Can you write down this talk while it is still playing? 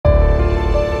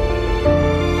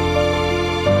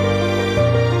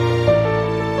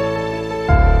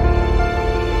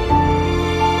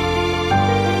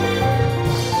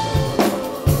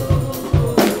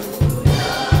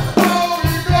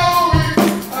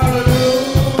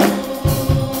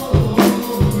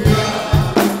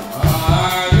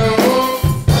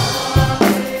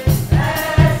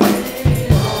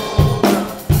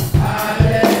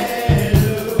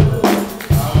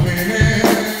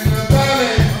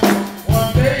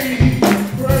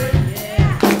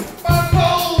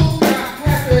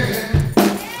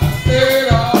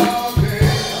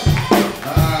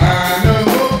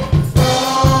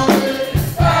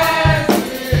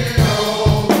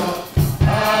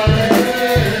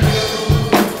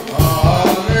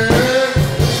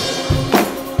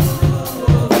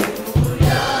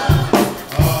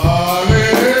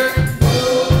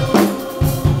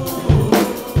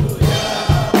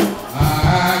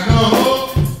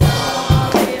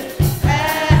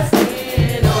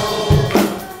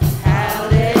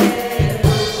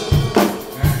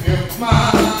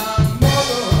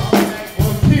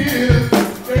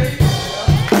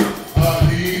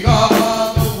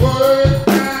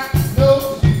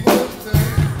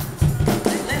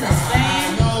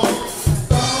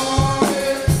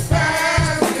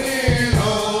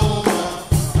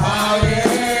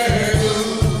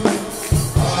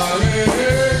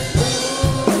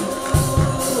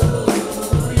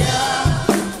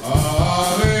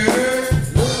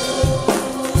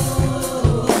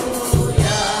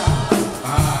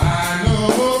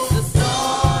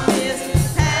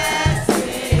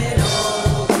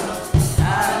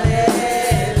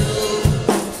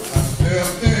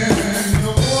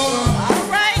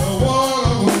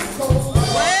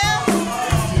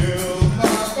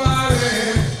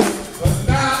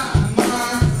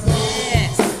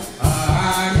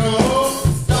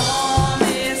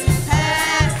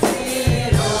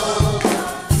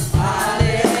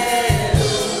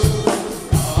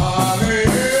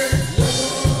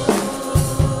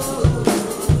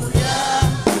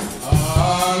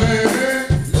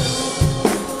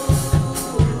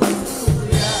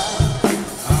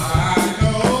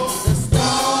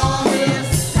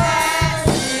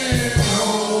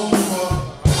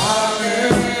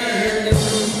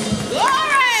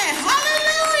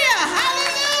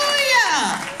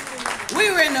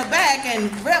in the back,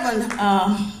 and Reverend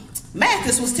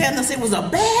Mathis was telling us it was a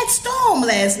bad storm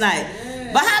last night.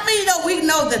 But how many know we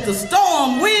know that the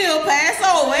storm will pass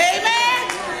over? Amen?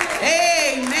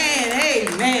 Amen,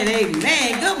 amen,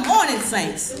 amen. Good morning,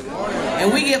 saints.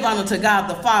 And we give honor to God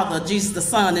the Father, Jesus the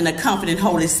Son, and the Comforting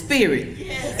Holy Spirit.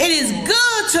 It is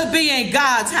good to be in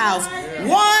God's house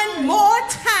one more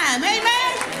time.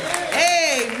 Amen?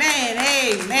 Amen,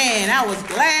 amen. I was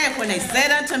glad when they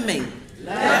said unto me,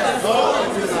 let us go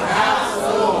into the house of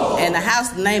the Lord. And the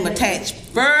house name attached,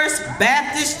 First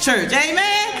Baptist Church.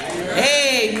 Amen?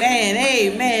 Amen,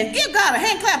 amen. Give God a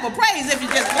hand clap of praise if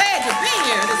you're just glad to be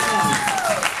here this morning.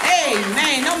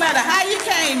 Amen. No matter how you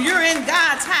came, you're in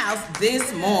God's house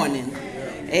this morning.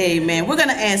 Amen. We're going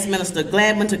to ask Minister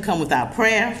Gladman to come with our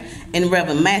prayer and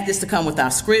Reverend Mathis to come with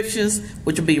our scriptures,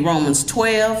 which will be Romans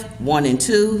 12, 1 and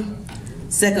 2,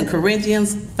 2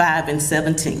 Corinthians 5 and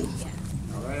 17.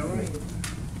 All right.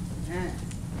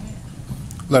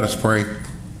 Let us pray.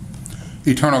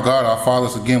 Eternal God, our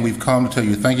fathers, again, we've come to tell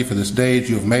you thank you for this day that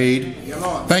you have made.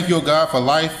 Thank you, O God, for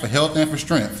life, for health, and for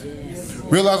strength.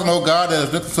 Realizing, O God, that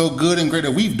there's nothing so good and great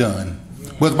that we've done,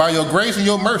 but by your grace and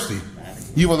your mercy,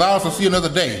 you've allowed us to see another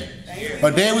day.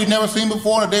 A day we've never seen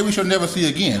before, and a day we shall never see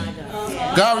again.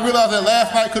 God, we realize that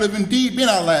last night could have indeed been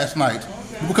our last night,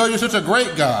 because you're such a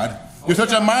great God. You're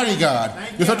such a mighty God.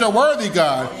 You're such a worthy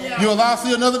God. You allow us to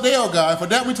see another day, oh God. For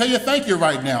that we tell you thank you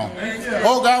right now.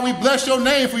 Oh God, we bless your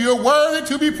name, for you're worthy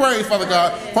to be praised, Father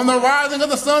God. From the rising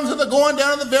of the sun to the going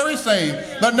down of the very same,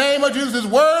 the name of Jesus is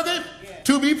worthy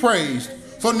to be praised.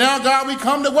 So now, God, we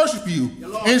come to worship you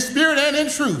in spirit and in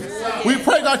truth. We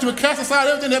pray, God, you would cast aside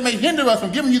everything that may hinder us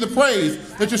from giving you the praise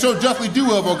that you so justly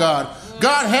due of, oh God.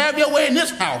 God, have your way in this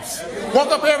house.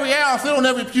 Walk up every aisle, sit on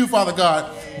every pew, Father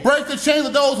God. Break the chains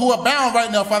of those who are bound right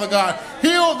now, Father God.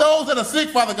 Heal those that are sick,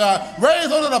 Father God. Raise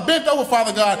those that are bent over,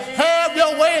 Father God. Have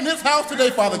your way in this house today,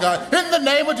 Father God. In the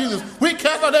name of Jesus. We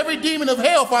cast out every demon of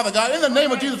hell, Father God. In the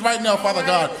name of Jesus right now, Father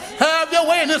God. Have your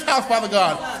way in this house, Father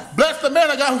God. Bless the man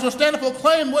of God who shall stand and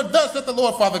proclaim what thus saith the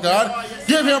Lord, Father God.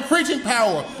 Give him preaching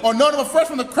power. Anoint him afresh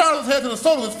from the crown of his head to the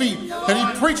sole of his feet. That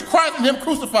he preach Christ and him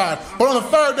crucified. But on the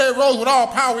third day rose with all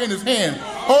power in his hand.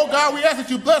 Oh God, we ask that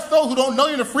you bless those who don't know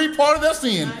you in the free part of their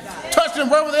sin. Touch them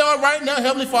wherever they are right now,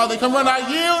 Heavenly Father. They come run, I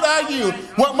yield.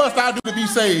 What must I do to be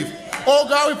saved? Oh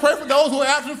God, we pray for those who are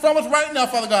absent from us right now,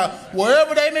 Father God.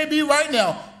 Wherever they may be right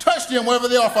now, touch them wherever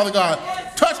they are, Father God.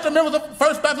 Touch the members of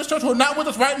First Baptist Church who are not with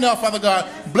us right now, Father God.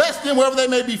 Bless them wherever they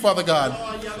may be, Father God.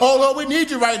 Oh Lord, we need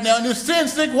you right now in this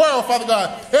sin-sick world, Father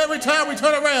God. Every time we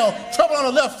turn around, trouble on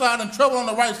the left side and trouble on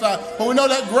the right side. But we know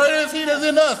that greater is he that is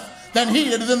in us than he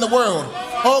that is in the world.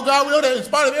 Oh God, we know that in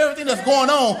spite of everything that's going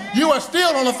on, you are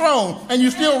still on the throne and you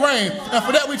still reign. And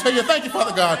for that we tell you thank you,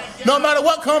 Father God. No matter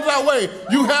what comes our way,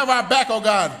 you have our back, oh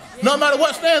God. No matter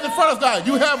what stands in front of us, God,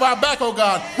 you have our back, oh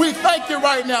God. We thank you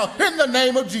right now in the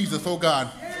name of Jesus, oh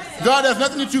God. God, there's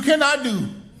nothing that you cannot do.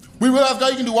 We realize,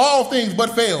 God, you can do all things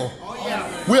but fail.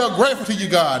 We are grateful to you,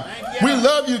 God. We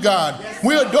love you, God.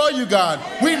 We adore you, God.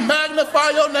 We magnify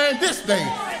your name this day,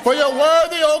 for you're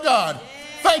worthy, oh God.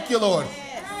 Thank you, Lord.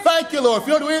 Thank you, Lord. If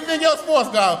you don't do anything else for us,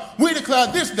 God, we declare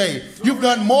this day you've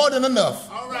done more than enough.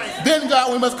 Then,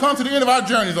 God, we must come to the end of our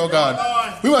journeys, oh God.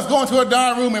 We must go into a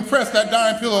dying room and press that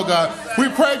dying pillow, God. We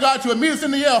pray, God, you meet us in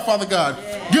the air, Father God.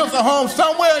 Give us a home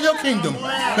somewhere in your kingdom.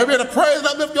 That we have to praise and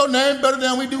uplift your name better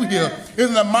than we do here.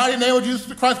 In the mighty name of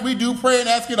Jesus Christ, we do pray and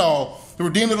ask it all. The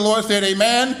Redeemer of the Lord said,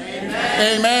 amen,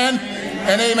 amen,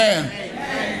 and amen.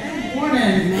 Good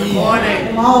morning. Good morning.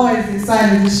 I'm always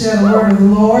excited to share the word of the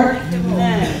Lord.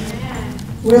 Amen.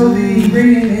 We'll be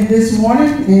reading in this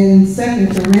morning in 2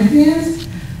 Corinthians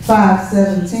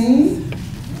 5:17.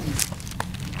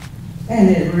 And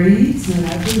it reads, and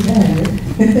I do have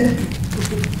it.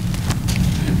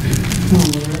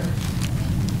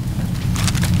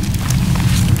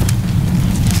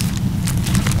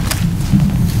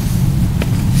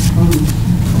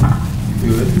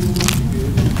 Good.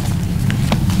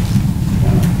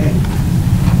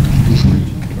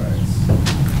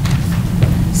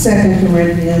 2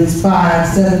 Corinthians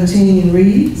 5:17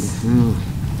 reads,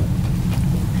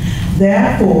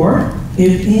 Therefore,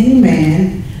 if any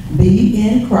man be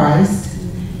in Christ,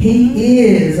 he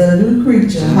is a new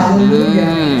creature.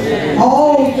 Hallelujah.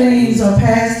 All things are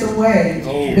passed away.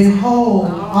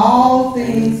 Behold, all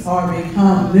things are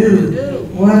become new.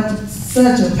 What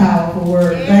such a powerful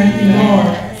word. Thank you,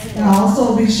 Lord. And I'll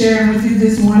also be sharing with you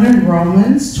this morning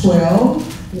Romans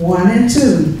 12, 1 and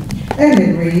 2. And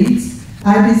it reads,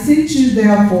 I beseech you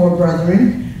therefore,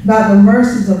 brethren, by the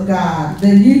mercies of God,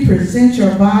 that ye present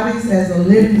your bodies as a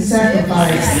living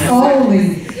sacrifice,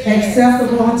 holy,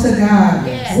 acceptable unto God,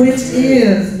 which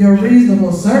is your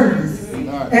reasonable service.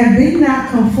 And be not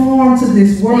conformed to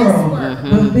this world,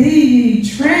 but be ye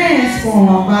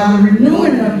transformed by the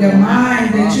renewing of your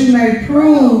mind, that you may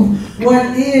prove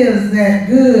what is that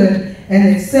good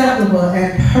and acceptable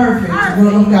and perfect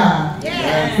will of God.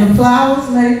 The flowers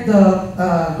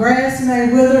the grass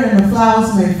may wither and the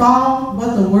flowers may fall,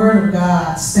 but the word of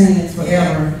God stands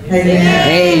forever. Amen.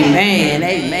 Amen.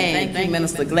 Amen. Thank you,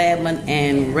 Minister Gladman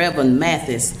and Reverend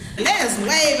Mathis. Let's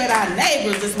wave at our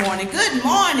neighbors this morning. Good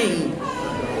morning.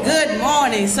 Good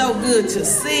morning. So good to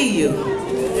see you.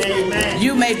 Amen.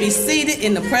 You may be seated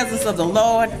in the presence of the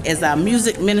Lord as our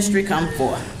music ministry comes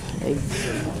forth.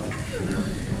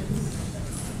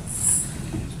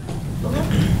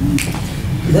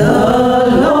 The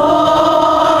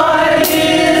Lord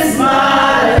is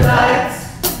my light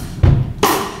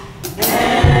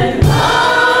and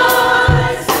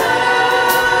my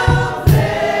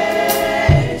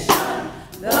salvation.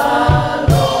 The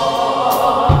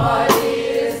Lord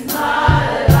is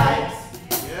my light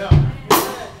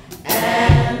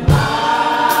and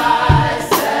my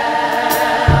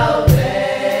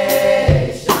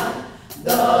salvation.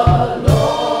 The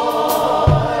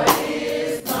Lord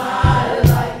is my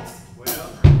light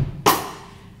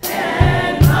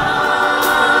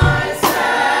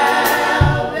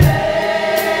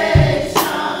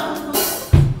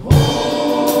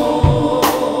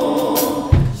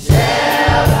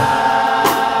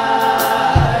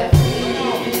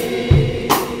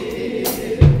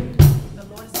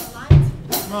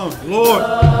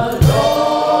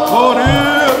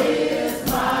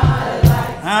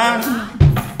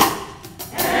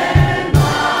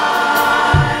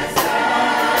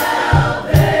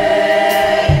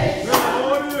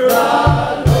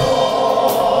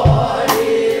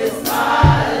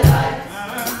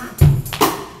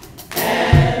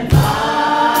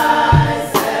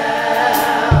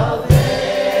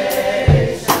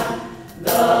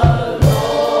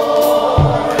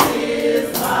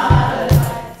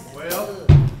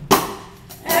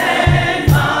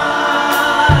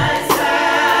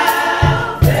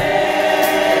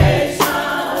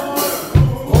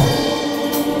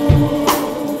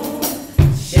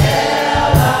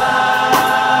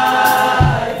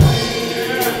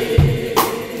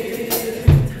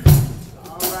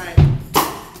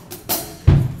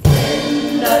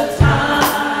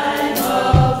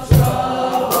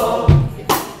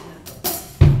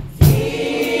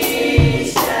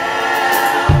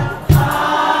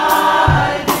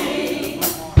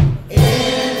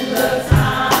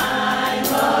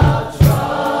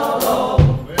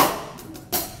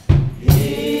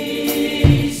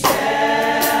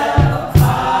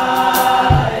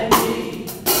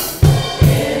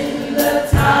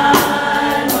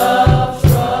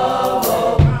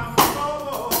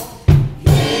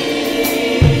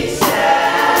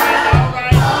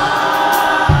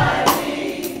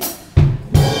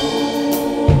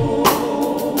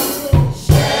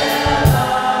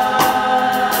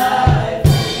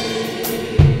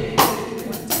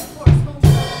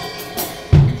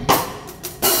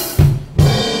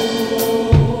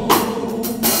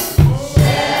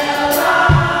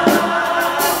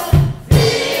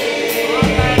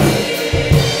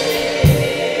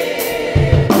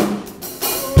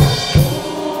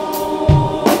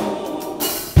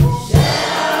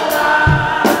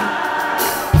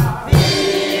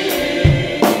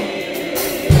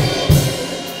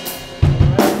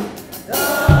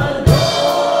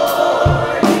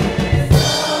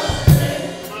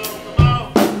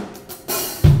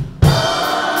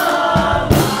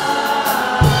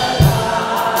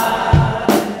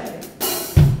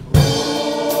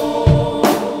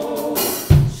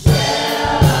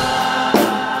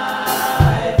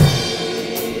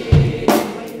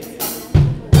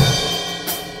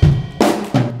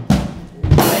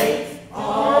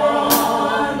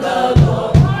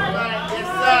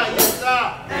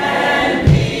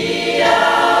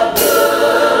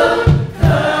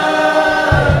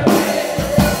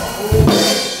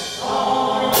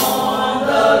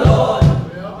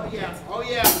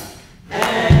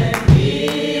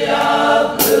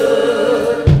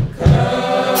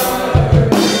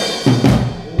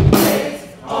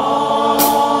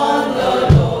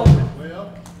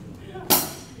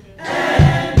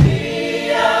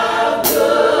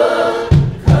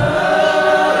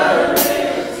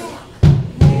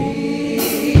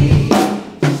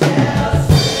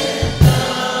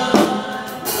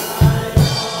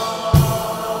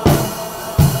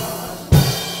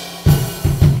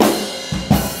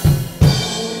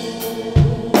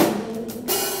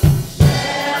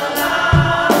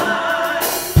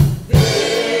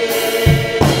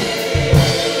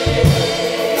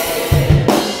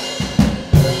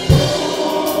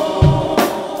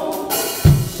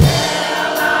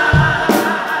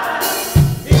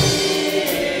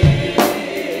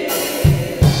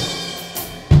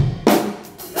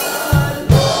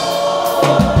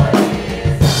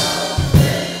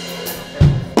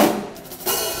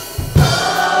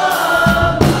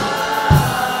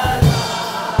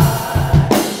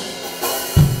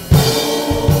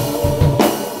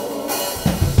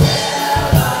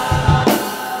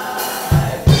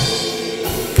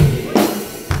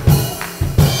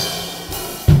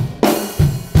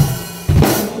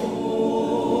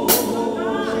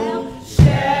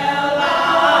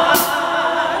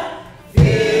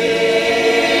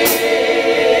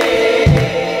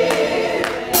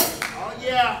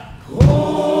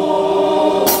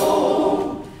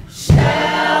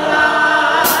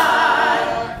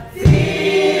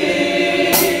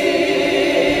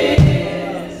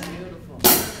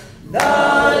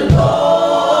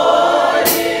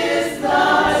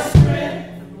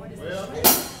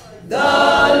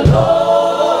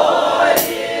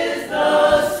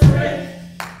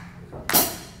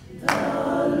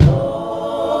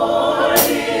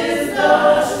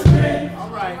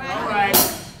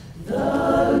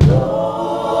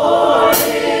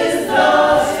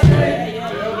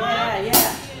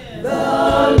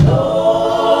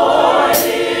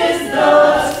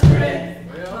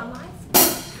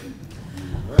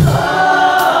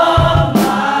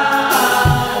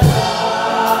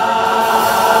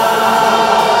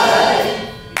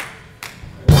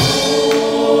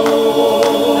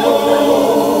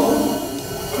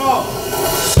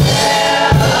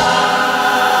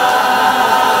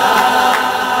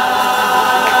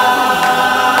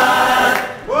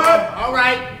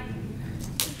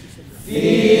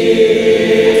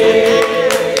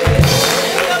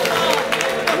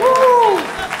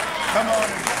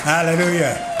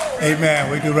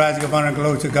Amen. We do rise of honor and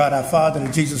glory to God our Father, to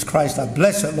Jesus Christ, our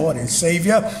blessed Lord and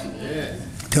Savior,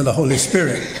 to the Holy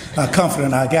Spirit, our comforter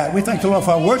and our guide. We thank the Lord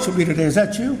for our worship leader today. Is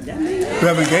that you?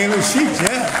 Reverend Gaylor Sheets,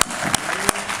 yeah.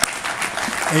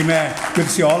 Amen. Good to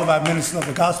see all of our ministers of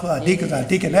the gospel, our deacons, our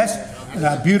deaconess, and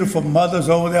our beautiful mothers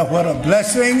over there. What a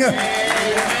blessing.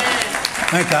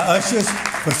 Thank our ushers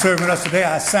for serving us today.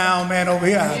 Our sound man over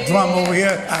here, our drum over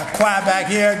here, our choir back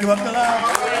here. Give up the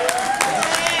love.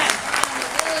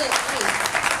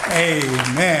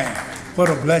 Amen. What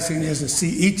a blessing it is to see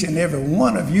each and every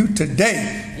one of you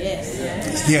today.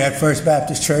 Yes. Here at First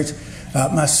Baptist Church.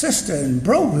 My sister and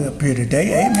bro up here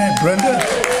today. Amen. Brenda,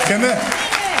 Timmy.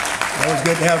 Always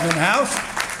good to have you in the house.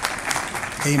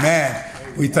 Amen.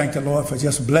 We thank the Lord for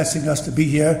just blessing us to be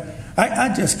here.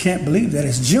 I just can't believe that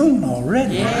it's June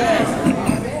already. Yes.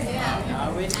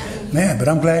 Man, but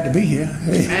I'm glad to be here.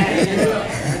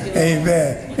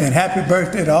 Amen. And happy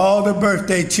birthday to all the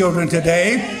birthday children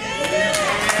today.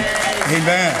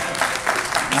 Amen.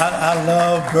 I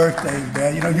love birthdays,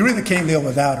 man. You know, you really can't live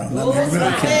without them. I mean, you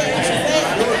really can't.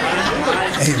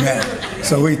 Amen.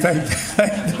 So we thank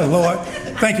the Lord.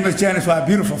 Thank you, Miss Janice, for our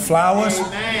beautiful flowers,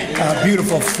 our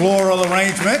beautiful floral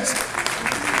arrangements.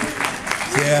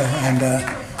 Yeah, and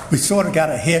we sort of got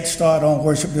a head start on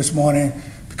worship this morning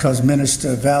because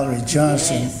Minister Valerie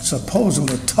Johnson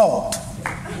supposedly taught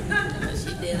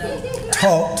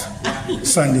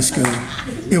Sunday school.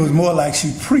 It was more like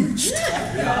she preached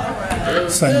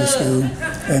Sunday school,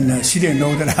 and she didn't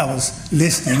know that I was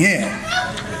listening in.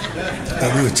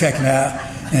 But we were checking out,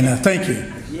 and thank you.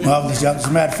 Marvelous job. As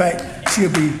a matter of fact,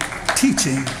 she'll be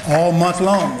teaching all month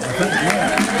long, I think.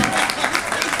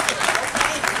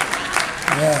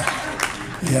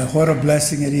 Yeah, what a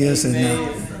blessing it is, and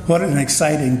what an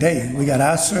exciting day. We got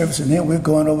our service, and then we're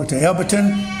going over to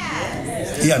Elberton.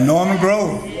 Yeah, Norman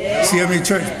Grove, CME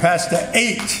Church, Pastor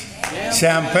H.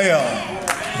 Champel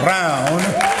Brown.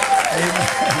 Amen.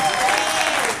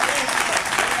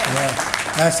 Yeah,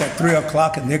 that's at 3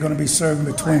 o'clock, and they're going to be serving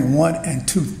between 1 and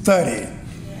 2:30.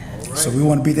 So we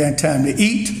want to be there in time to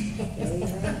eat,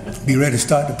 be ready to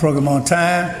start the program on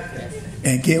time,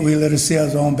 and get we let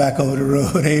ourselves on back over the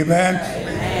road. Amen.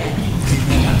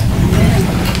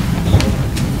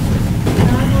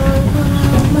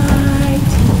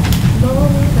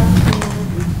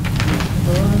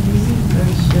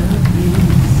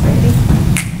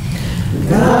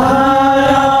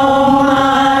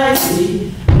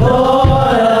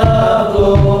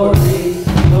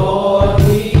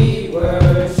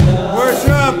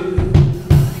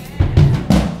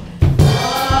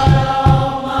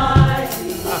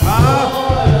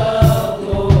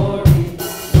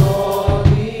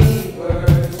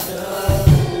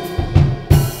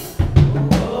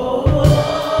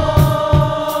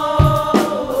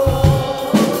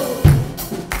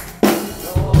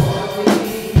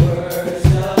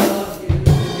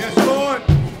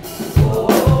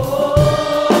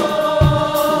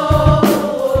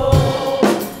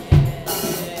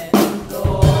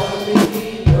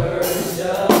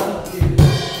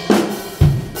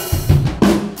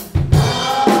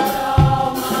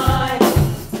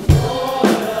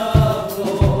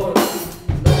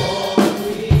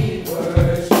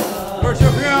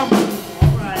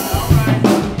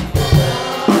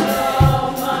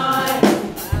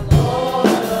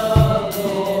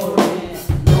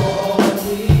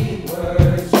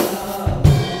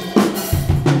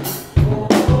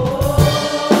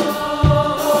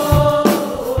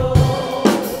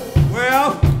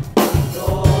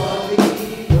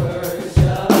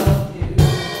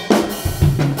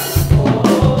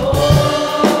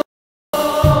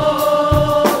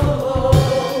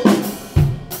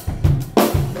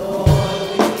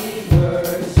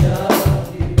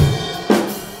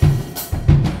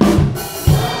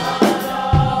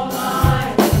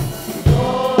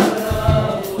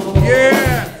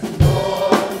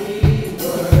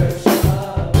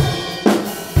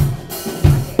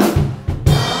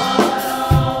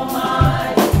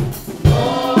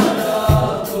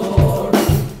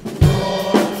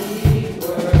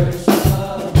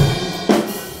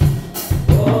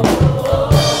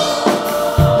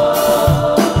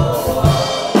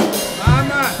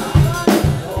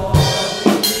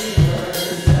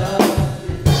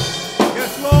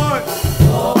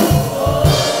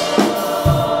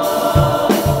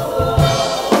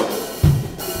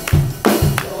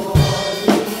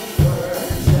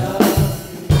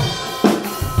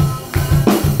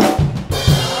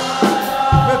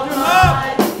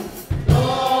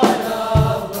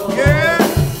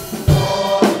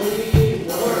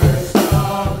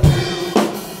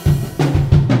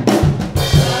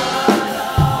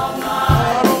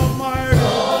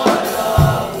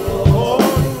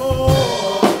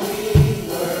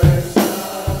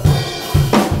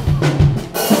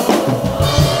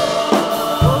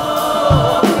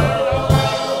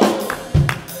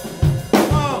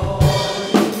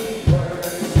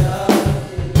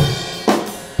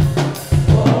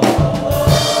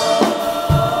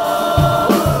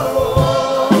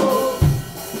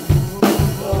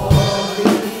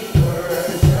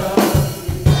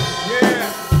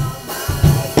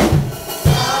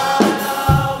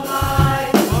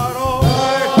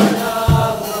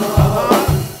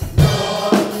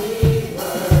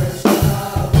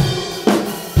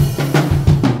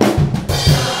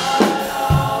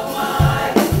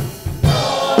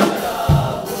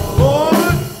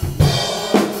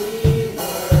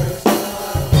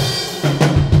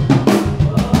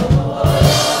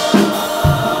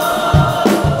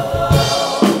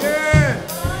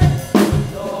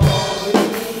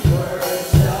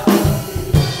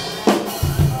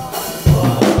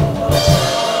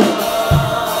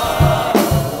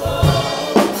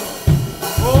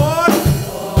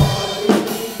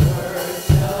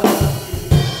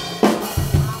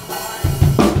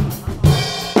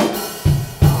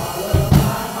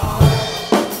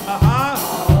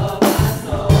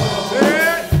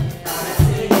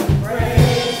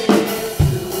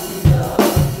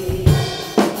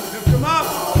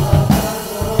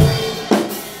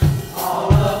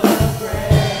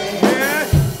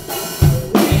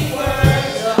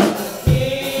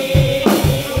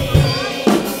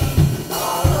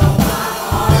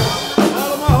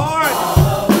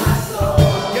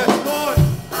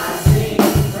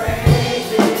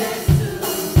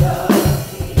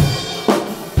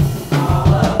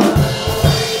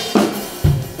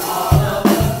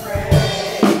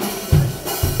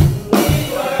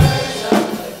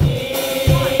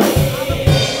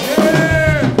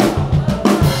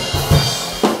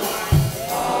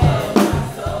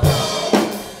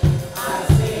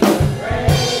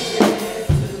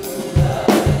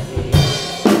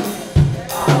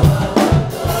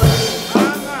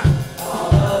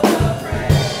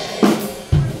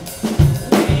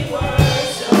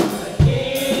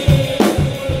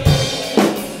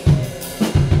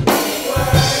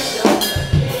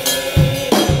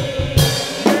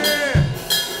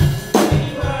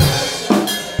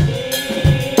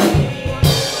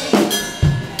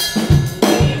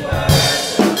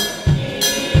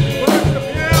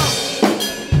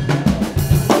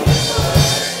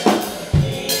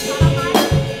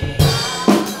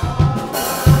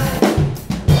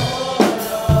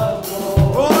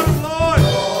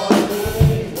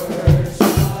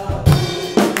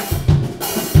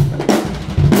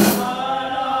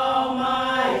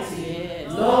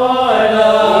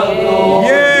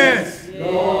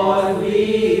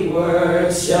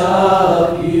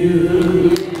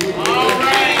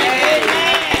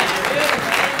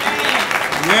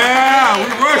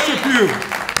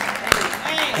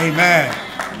 Amen.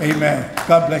 Amen.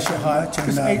 God bless your heart.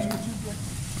 And, I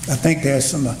think there's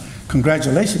some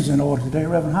congratulations in order today.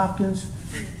 Reverend Hopkins,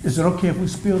 is it okay if we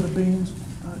spill the beans?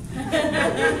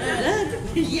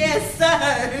 Yes, sir.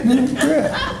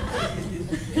 Yeah.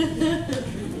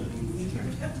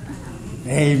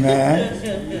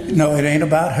 Amen. No, it ain't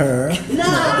about her. No, it's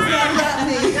not about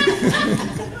me.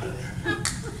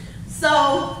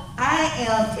 So I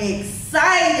am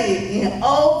excited and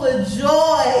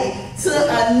overjoyed to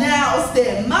announce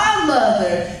that my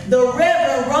mother, the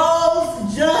Reverend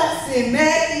Rose Johnson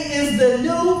Mackey, is the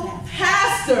new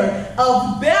pastor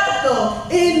of Bethel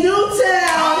in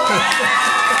Newtown.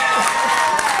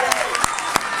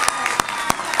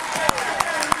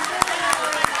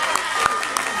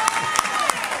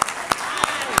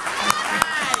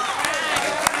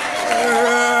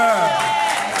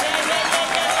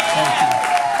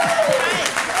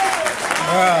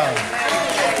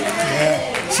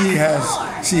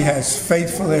 She has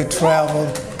faithfully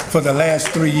traveled for the last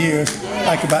 3 years,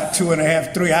 like about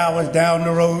 2.5, 3 hours down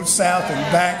the road, south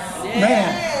and back.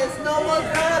 Man,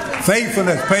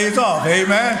 faithfulness pays off.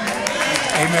 Amen.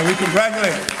 Amen. We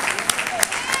congratulate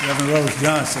Reverend Rose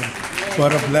Johnson.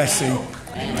 What a blessing.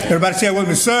 Everybody say it with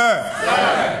me, sir.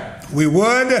 We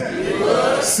would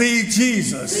see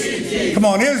Jesus. Come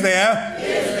on, is there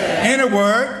any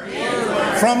word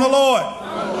from the Lord?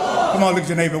 Come on, look at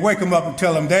your neighbor. Wake him up and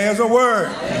tell him there's a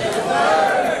word.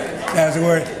 There's a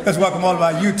word. Let's welcome all of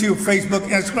our YouTube, Facebook,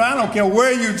 Instagram. I don't care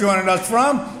where you're joining us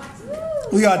from.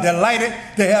 We are delighted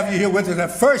to have you here with us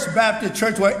at First Baptist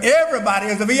Church, where everybody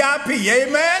is a VIP.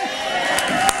 Amen?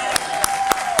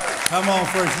 Come on,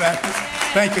 First Baptist.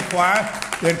 Thank you, choir.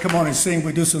 Then come on and sing.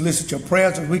 We do solicit your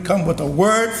prayers as we come with a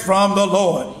word from the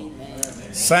Lord.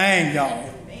 Sing, y'all.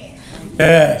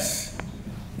 Yes.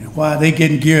 And while they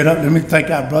getting geared up, let me thank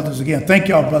our brothers again. Thank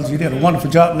y'all, brothers. You did a wonderful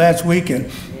job last week,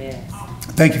 and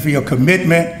thank you for your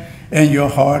commitment and your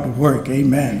hard work.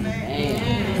 Amen.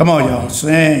 Come on, y'all.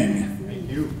 Sing. Thank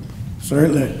you.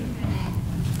 Certainly.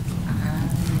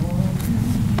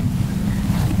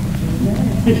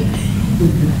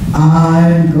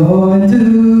 I'm going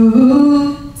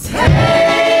to take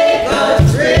a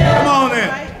trip. Come on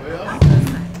then.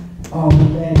 On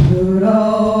that good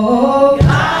old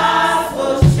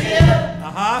gospel ship.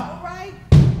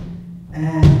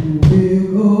 And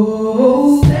we'll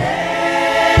go sailing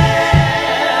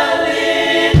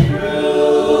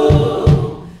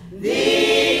through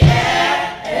the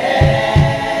air.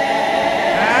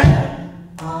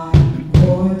 I'm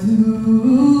going to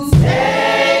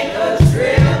take a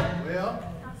trip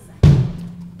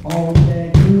on that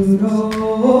good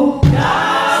old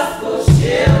gospel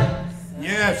ship.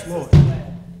 Yes, Lord.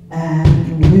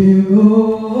 And we'll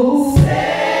go sailing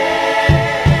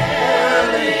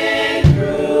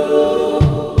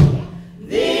through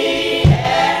the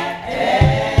air.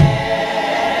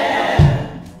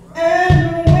 And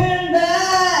when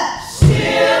that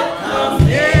ship comes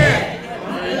in,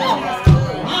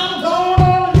 I'm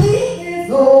gonna leave this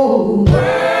old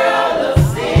world of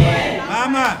sin.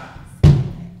 Mama.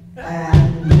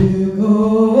 And we'll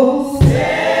go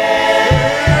sailing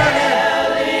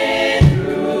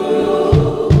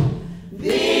through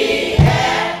the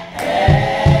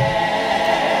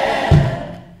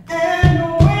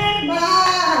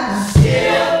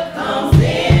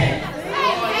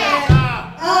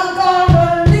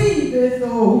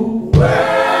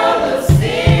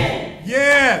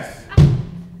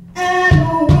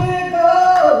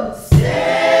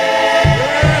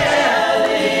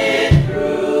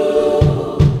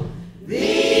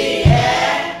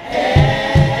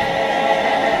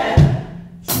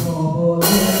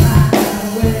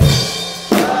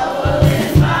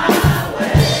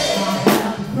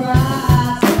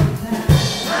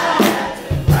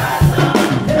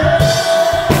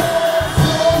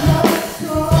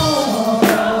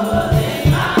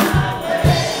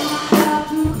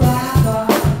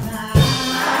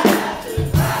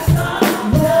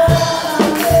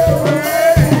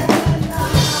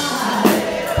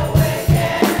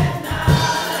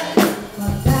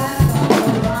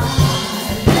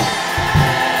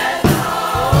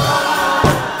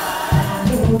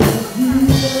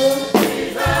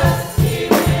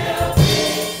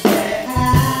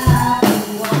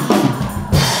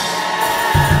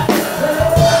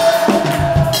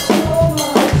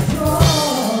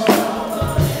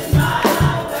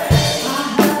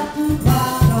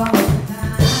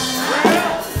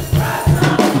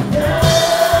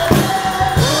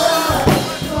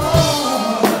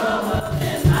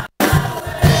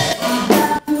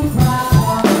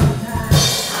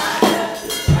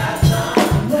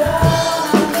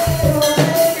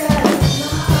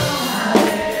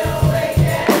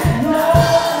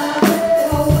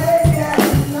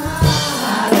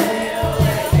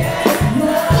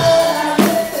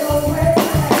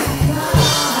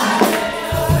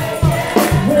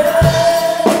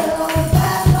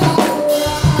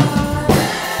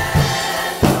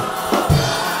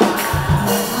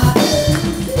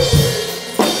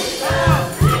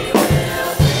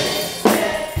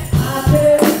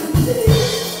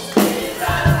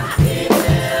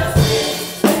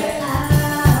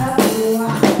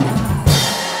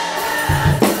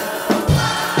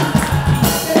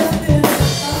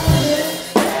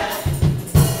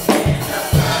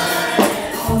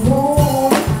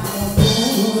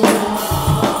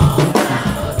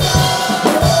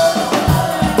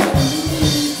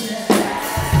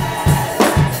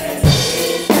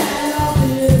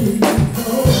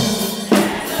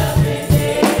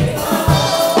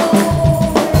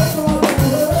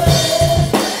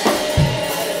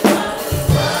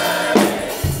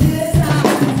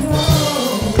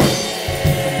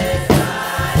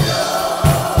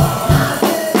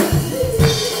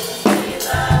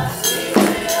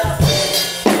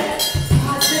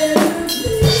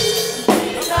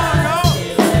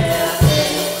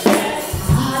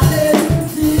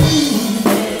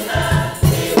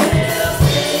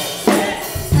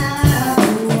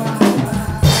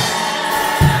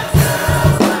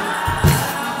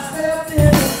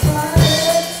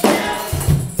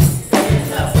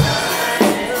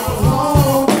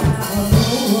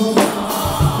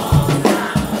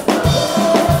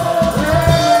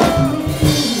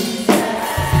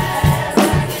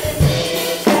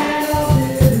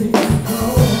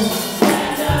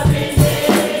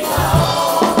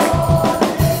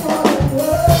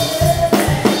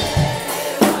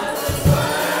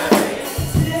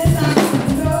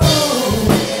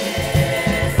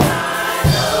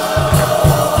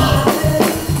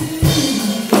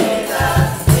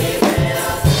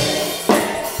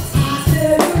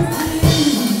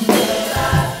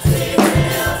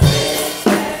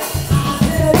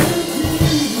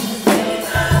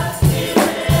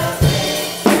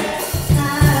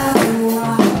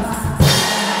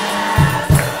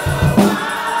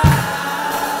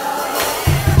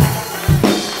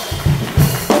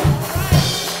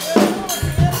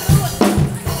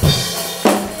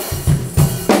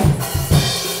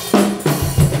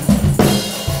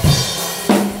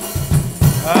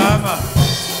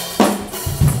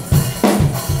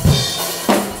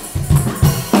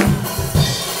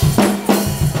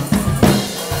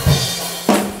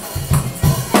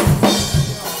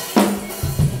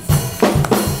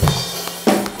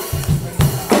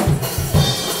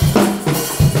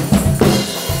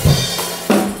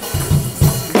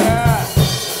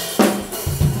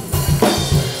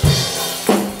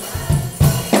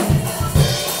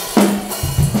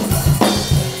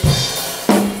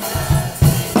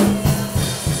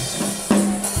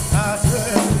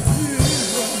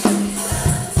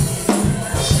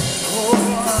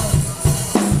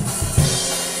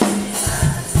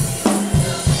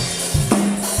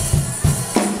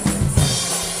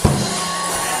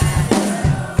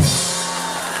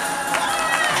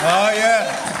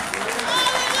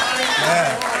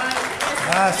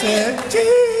said,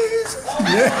 Jesus.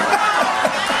 Yeah.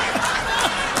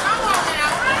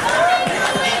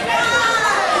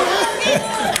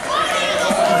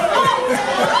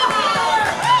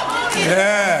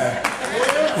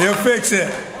 He'll fix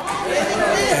it.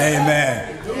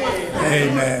 Amen.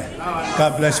 Amen.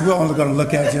 God bless you. We're only going to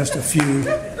look at just a few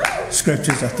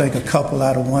scriptures. I think a couple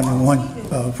out of one and one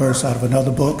verse out of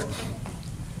another book.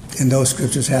 And those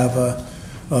scriptures have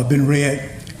been read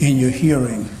in your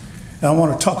hearing. And I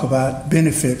want to talk about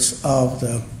benefits of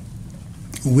the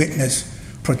Witness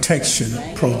Protection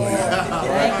Program.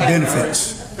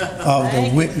 Benefits of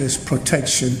the Witness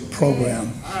Protection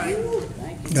Program.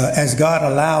 As God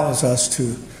allows us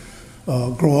to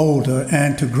grow older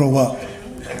and to grow up,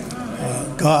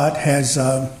 God has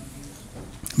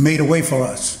made a way for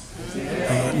us,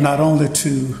 not only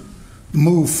to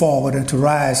move forward and to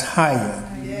rise higher,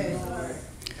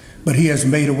 but He has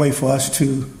made a way for us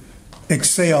to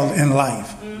excel in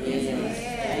life.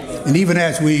 And even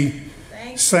as we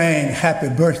sang happy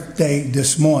birthday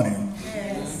this morning,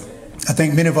 I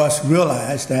think many of us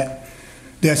realize that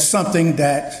there's something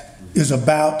that is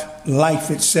about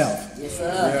life itself. Yes,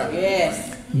 sir.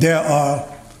 Yes. There are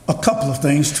a couple of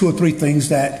things, 2 or 3 things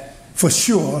that for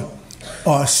sure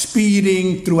are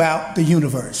speeding throughout the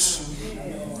universe.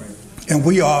 And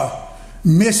we are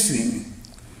missing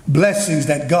blessings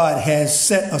that God has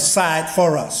set aside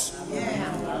for us.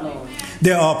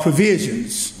 There are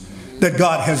provisions that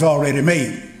God has already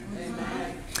made.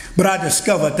 But I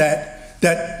discovered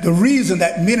that the reason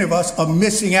that many of us are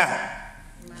missing out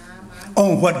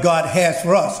on what God has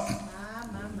for us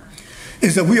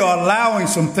is that we are allowing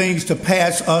some things to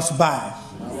pass us by.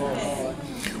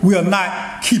 We are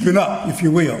not keeping up, if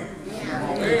you will.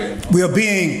 We are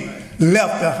being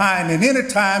left behind, and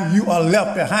anytime you are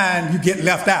left behind, you get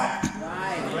left out.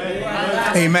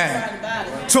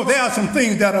 Amen. So there are some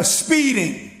things that are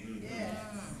speeding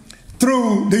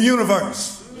through the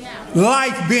universe,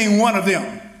 life being one of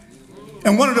them.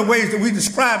 And one of the ways that we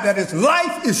describe that is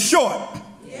life is short.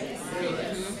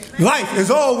 Life is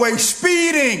always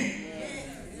speeding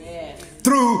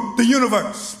through the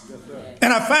universe.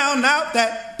 And I found out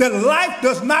that life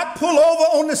does not pull over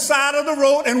on the side of the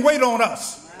road and wait on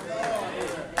us.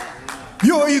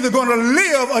 You're either going to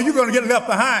live or you're going to get left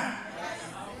behind.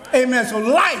 Amen. So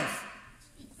life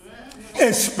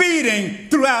is speeding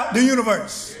throughout the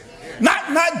universe.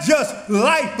 Not just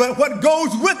life, but what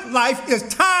goes with life is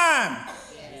time.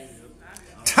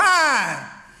 Time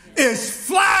is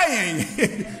flying,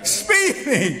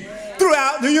 speeding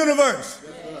throughout the universe.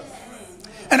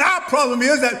 And our problem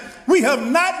is that we have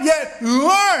not yet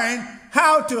learned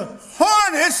how to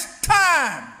harness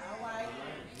time.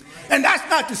 And that's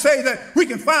not to say that we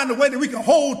can find a way that we can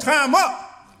hold time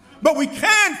up, but we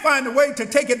can find a way to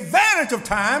take advantage of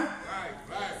time,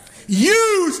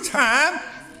 use time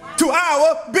to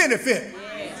our benefit.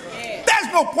 There's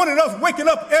no point in us waking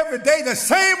up every day the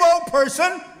same old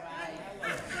person,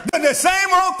 doing the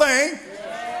same old thing,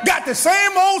 got the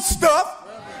same old stuff,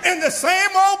 in the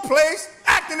same old place,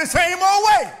 acting the same old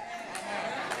way.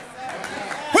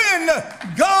 When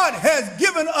God has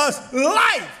given us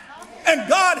life and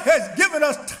God has given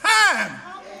us time,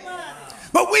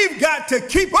 but we've got to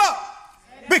keep up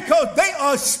because they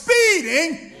are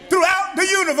speeding throughout the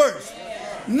universe.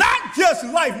 Not just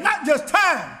life, not just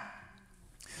time,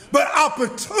 but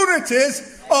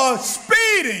opportunities are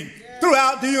speeding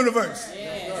throughout the universe.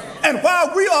 And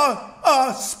while we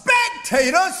are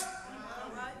spectators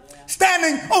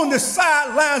standing on the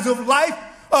sidelines of life,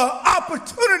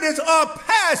 opportunities are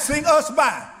passing us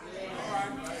by.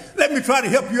 Let me try to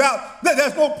help you out.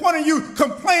 There's no point in you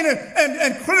complaining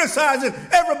and criticizing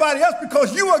everybody else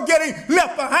because you are getting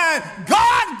left behind.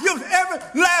 God gives every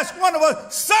last one of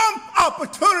us some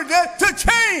opportunity to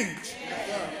change.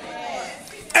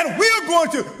 And we're going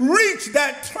to reach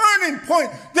that turning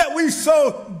point that we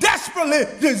so desperately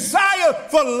desire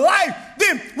for life.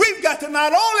 Then we've got to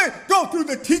not only go through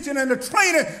the teaching and the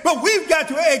training, but we've got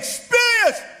to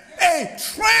experience a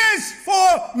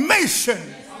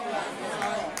transformation.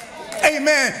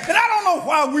 Amen. And I don't know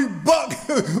why we buck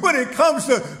when it comes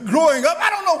to growing up.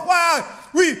 I don't know why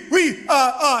we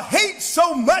hate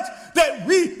so much that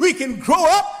we can grow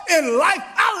up in life.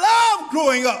 I love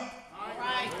growing up.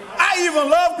 I even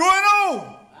love growing old.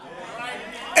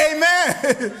 Amen.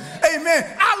 Amen.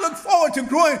 I look forward to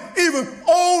growing even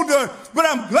older, but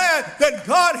I'm glad that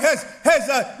God has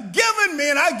given me,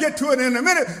 and I'll get to it in a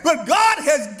minute, but God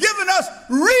has given us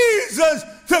reasons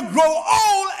to grow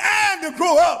old and to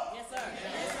grow up.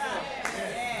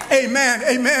 Amen,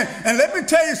 amen. And let me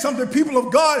tell you something, people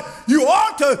of God, you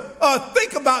ought to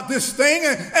think about this thing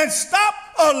and stop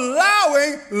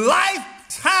allowing lifetime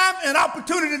an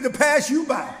opportunity to pass you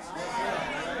by.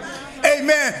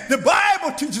 Amen. The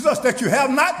Bible teaches us that you have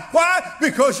not. Why?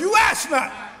 Because you ask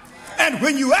not. And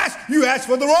when you ask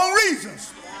for the wrong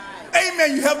reasons.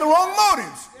 Amen. You have the wrong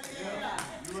motives.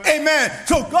 Amen.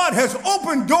 So God has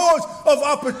opened doors of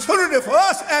opportunity for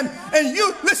us. And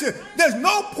you, listen, there's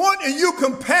no point in you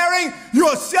comparing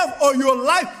yourself or your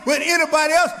life with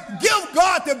anybody else. Give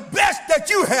God the best that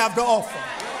you have to offer.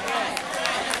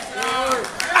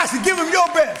 I said, give him your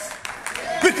best.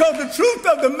 Because the truth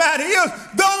of the matter is,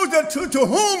 those that to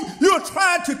whom you're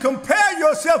trying to compare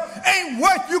yourself ain't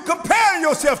worth you comparing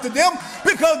yourself to them,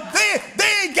 because they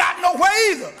ain't got nowhere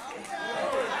either.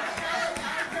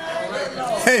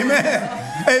 Amen.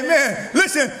 Amen.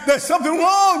 Listen, there's something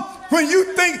wrong when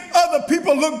you think other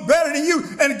people look better than you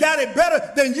and got it better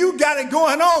than you got it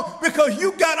going on, because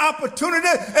you got opportunity,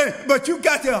 but you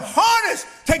got to harness,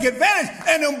 take advantage,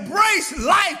 and embrace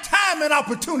lifetime and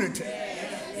opportunity.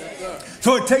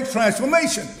 So it takes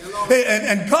transformation.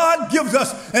 And God gives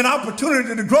us an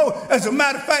opportunity to grow. As a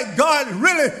matter of fact, God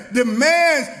really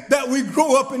demands that we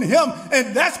grow up in him.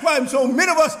 And that's why so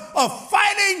many of us are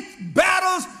fighting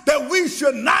battles that we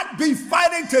should not be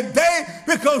fighting today,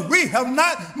 because we have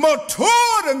not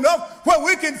matured enough where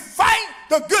we can fight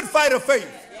the good fight of faith.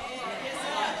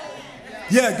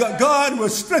 Yeah, God will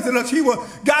strengthen us. He will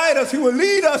guide us. He will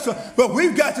lead us. But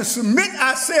we've got to submit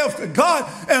ourselves to God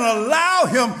and allow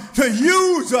him to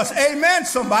use us. Amen,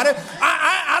 somebody.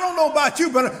 I don't know about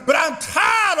you, but I'm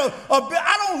tired of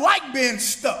I don't like being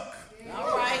stuck.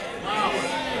 All right.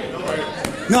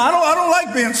 No, I don't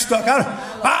like being stuck.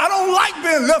 I don't like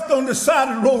being left on the side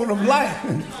of the road of life.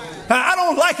 I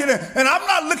don't like it, and I'm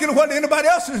not looking at what anybody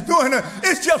else is doing.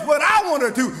 It's just what I want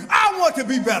to do. I want to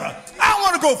be better. I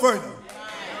want to go further.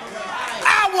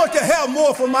 I want to have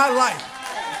more for my life.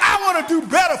 I want to do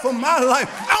better for my life.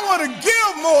 I want to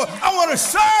give more. I want to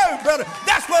serve better.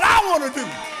 That's what I want to do.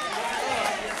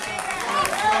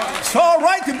 It's all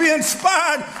right to be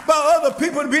inspired by other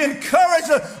people, to be encouraged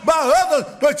by others,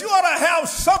 but you ought to have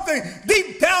something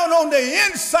deep down on the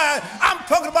inside. I'm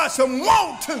talking about some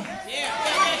want to.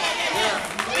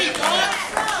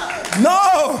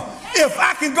 No. If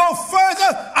I can go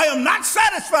further, I am not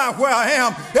satisfied where I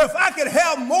am. If I can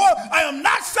have more, I am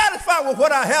not satisfied with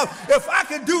what I have. If I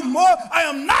can do more, I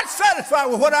am not satisfied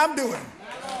with what I'm doing.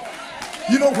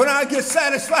 You know, when I get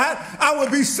satisfied, I will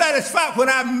be satisfied when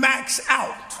I max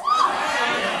out.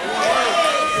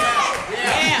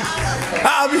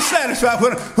 I'll be satisfied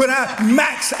when I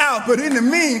max out. But in the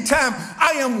meantime,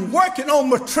 I am working on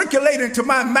matriculating to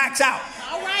my max out.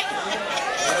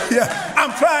 Yeah,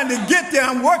 I'm trying to get there.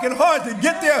 I'm working hard to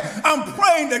get there. I'm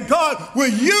praying that God will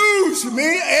use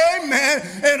me, amen,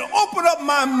 and open up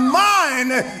my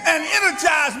mind and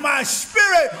energize my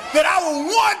spirit, that I will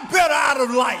want better out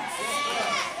of life.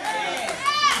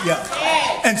 Yeah.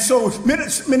 And so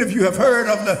many of you have heard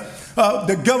of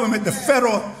the government, the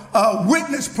federal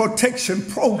witness protection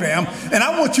program. And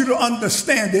I want you to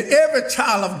understand that every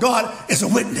child of God is a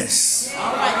witness.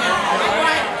 All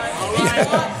right.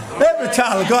 Every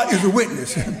child of God is a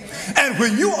witness. And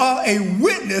when you are a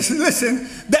witness, listen,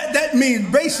 that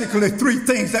means basically three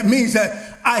things. That means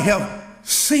that I have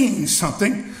seen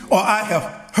something, or I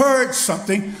have heard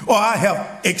something, or I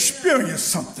have experienced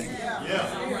something.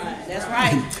 That's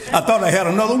right. I thought I had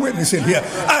another witness in here.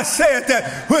 I said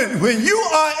that when you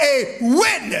are a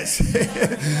witness,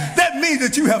 that means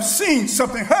that you have seen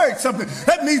something, heard something.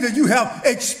 That means that you have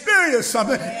experienced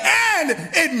something. And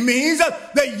it means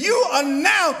that you are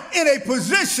now in a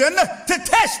position to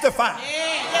testify.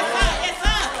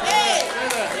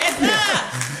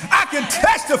 I can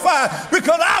testify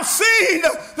because I've seen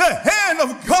the hand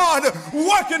of God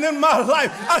working in my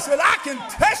life. I said, I can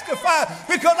testify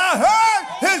because I heard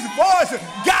his voice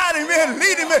guiding me and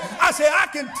leading me. I said, I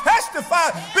can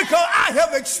testify because I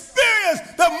have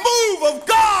experienced the move of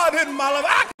God in my life.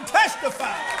 I can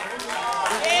testify.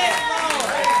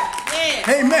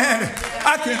 Amen.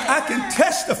 I can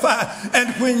testify.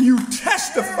 And when you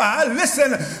testify,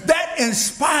 listen, that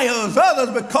inspires others,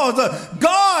 because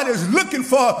God is looking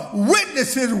for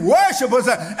witnesses, worshipers,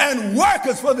 and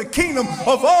workers for the kingdom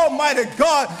of Almighty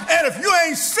God. And if you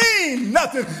ain't seen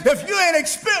nothing, if you ain't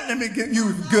experienced, let me get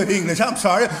you good English, I'm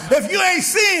sorry. If you ain't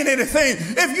seen anything,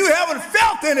 if you haven't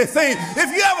felt anything,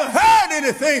 if you haven't heard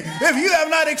anything, if you have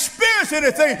not experienced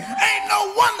anything, ain't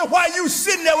no wonder why you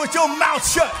sitting there with your mouth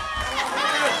shut.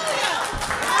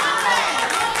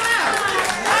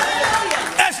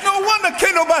 That's no wonder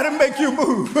can't nobody make you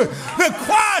move. The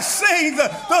choir sings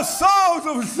the songs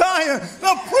of Zion.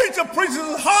 The preacher preaches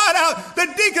his heart out. The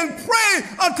deacon prays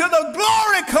until the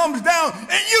glory comes down,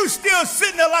 and you still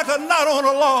sitting there like a knot on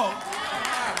a log.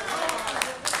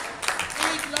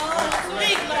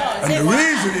 And the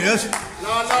reason is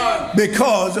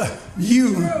because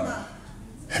you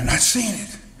have not seen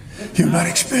it. You've not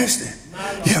experienced it.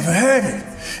 You haven't heard it.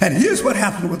 And here's what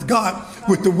happened with God,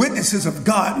 with the witnesses of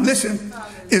God. Listen,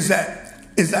 is that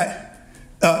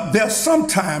there are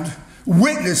sometimes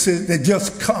witnesses that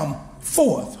just come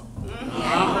forth.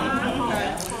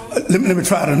 Let me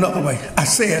try it another way. I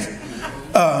said,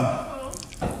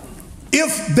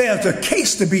 if there's a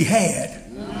case to be had,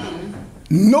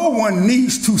 no one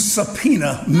needs to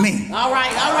subpoena me. All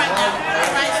right.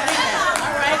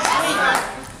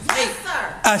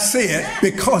 I said,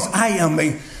 because I am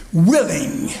a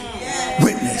willing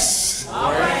witness.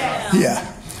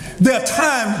 Yeah. There are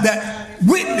times that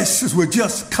witnesses will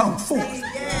just come forth.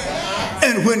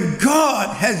 And when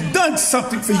God has done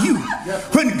something for you,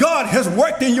 when God has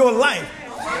worked in your life,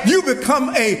 you become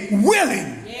a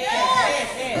willing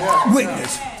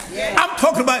witness. I'm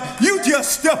talking about you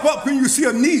just step up when you see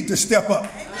a need to step up.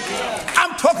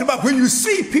 I'm talking about when you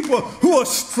see people who are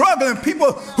struggling,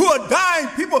 people who are dying,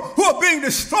 people who are being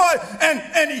destroyed,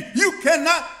 and you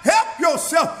cannot help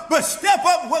yourself but step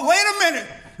up. Wait a minute.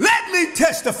 Let me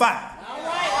testify.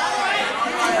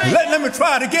 Let me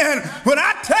try it again. When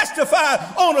I testify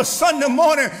on a Sunday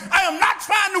morning, I am not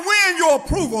trying to win your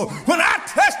approval. When I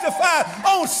testify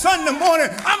on Sunday morning,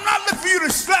 I'm not looking for you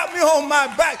to slap me on my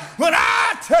back. When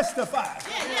I testify,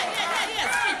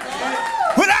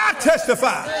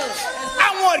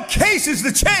 I want cases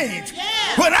to change.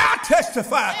 When I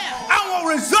testify, I want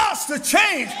results to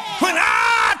change. When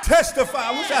I testify,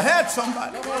 I wish I had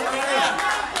somebody.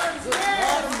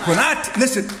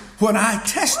 When I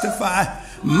testify,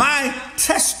 my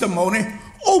testimony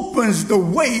opens the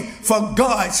way for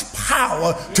God's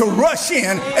power to rush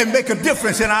in and make a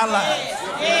difference in our lives.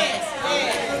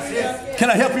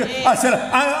 Can I help you? I said,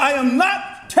 I am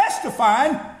not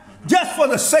testifying just for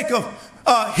the sake of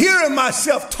hearing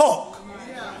myself talk.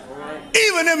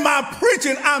 Even in my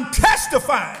preaching, I'm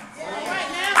testifying.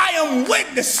 I am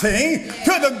witnessing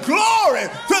to the glory,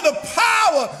 to the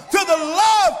power, to the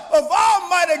love of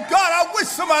Almighty God. I wish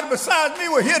somebody besides me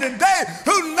were here today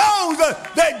who knows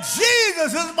that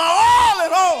Jesus is my all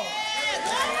in all.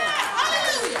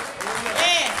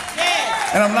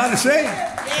 And I'm not ashamed.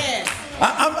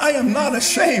 I am not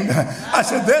ashamed. I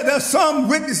said there's some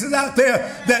witnesses out there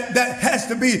that have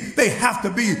to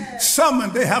be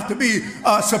summoned. They have to be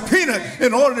subpoenaed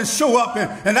in order to show up.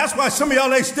 And that's why some of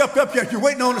y'all ain't stepped up yet. You're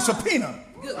waiting on a subpoena.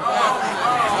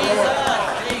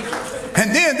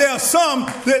 And then there are some,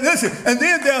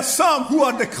 who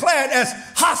are declared as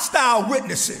hostile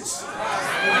witnesses.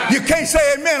 You can't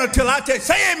say amen until I tell you.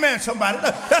 Say amen, somebody.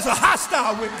 That's a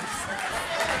hostile witness.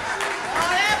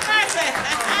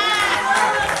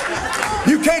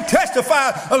 You can't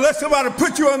testify unless somebody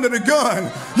put you under the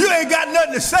gun. You ain't got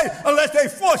nothing to say unless they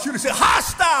force you to say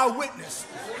hostile witness.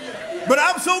 But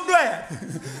I'm so glad.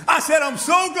 I said I'm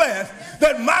so glad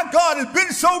that my God has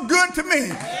been so good to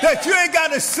me that you ain't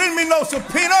got to send me no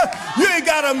subpoena. You ain't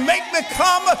got to make me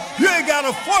come. You ain't got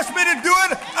to force me to do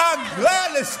it. I'll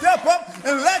gladly step up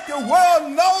and let the world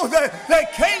know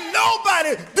that can't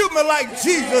nobody do me like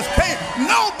Jesus. Can't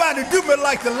nobody do me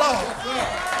like the Lord.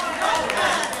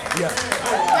 Yeah.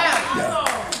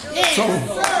 So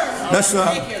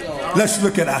let's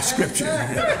look at our scripture.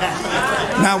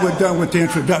 Now we're done with the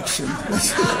introduction.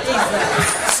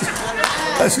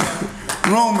 Let's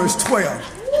Romans 12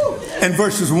 and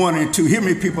verses 1 and 2. Hear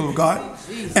me, people of God.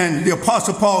 And the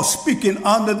Apostle Paul speaking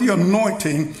under the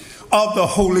anointing of the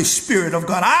Holy Spirit of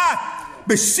God. I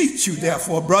beseech you,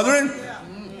 therefore, brethren,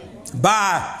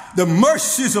 by the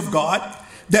mercies of God,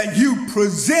 that you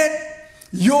present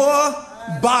your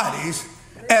bodies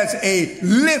as a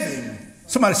living,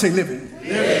 somebody say living,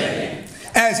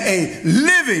 as a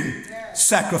living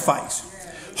sacrifice,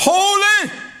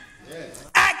 holy,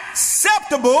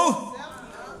 acceptable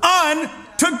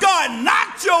unto God,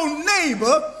 not your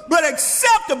neighbor, but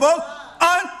acceptable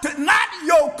unto, not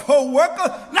your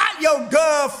co-worker, not your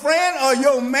girlfriend or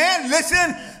your man.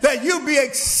 Listen, that you be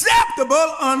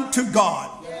acceptable unto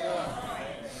God.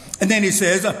 And then he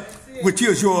says, which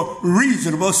is your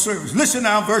reasonable service. Listen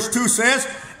now, verse 2 says,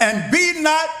 and be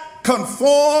not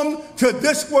conformed to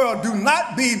this world. Do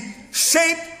not be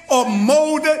shaped or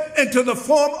molded into the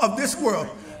form of this world.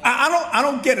 I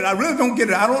don't get it. I really don't get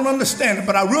it. I don't understand it.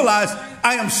 But I realize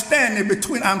I am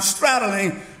I'm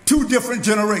straddling two different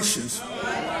generations.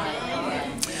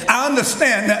 I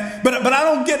understand that, but I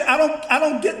don't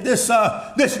get this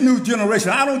this new generation.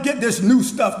 I don't get this new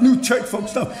stuff, new church folk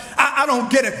stuff. I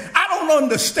don't get it. I don't don't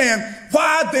understand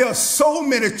why there are so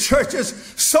many churches,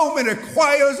 so many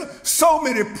choirs, so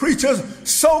many preachers,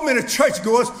 so many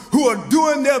churchgoers who are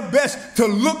doing their best to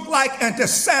look like and to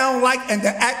sound like and to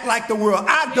act like the world.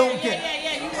 I don't get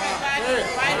it.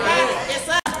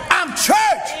 I'm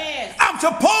church. I'm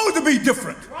supposed to be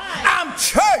different. I'm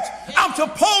church. I'm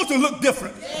supposed to look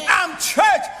different. I'm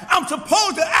church. I'm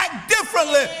supposed to act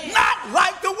differently, not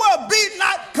like the world. Be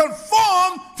not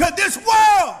conformed to this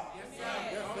world.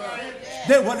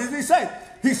 Then what does he say?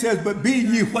 He says, but be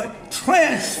ye what?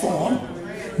 Transformed.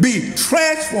 Be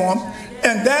transformed.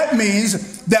 And that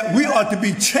means that we are to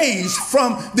be changed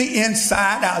from the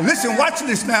inside out. Listen, watch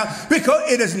this now,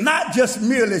 because it is not just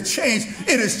merely changed.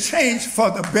 It is changed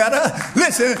for the better.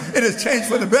 Listen, it is changed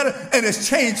for the better, and it's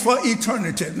changed for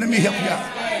eternity. Let me help you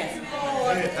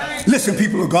out. Listen,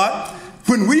 people of God,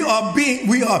 when we are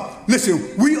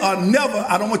never,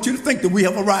 I don't want you to think that we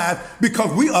have arrived,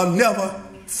 because we are never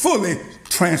fully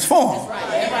transformed.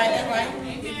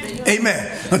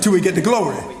 Amen. Until we get to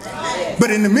glory. But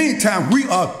in the meantime, we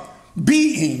are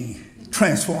being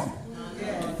transformed.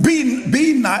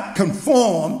 Be not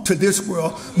conformed to this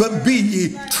world, but be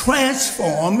ye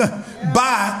transformed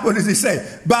by, what does he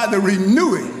say? By the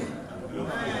renewing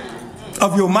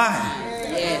of your mind.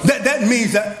 That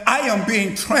means that I am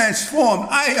being transformed.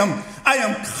 I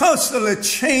am constantly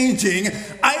changing.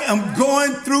 I am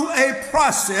going through a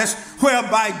process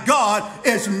whereby God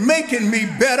is making me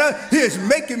better. He is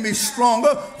making me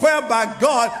stronger, whereby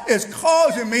God is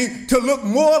causing me to look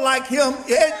more like him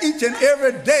each and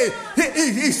every day.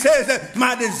 He says that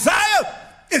my desire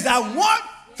is I want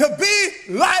to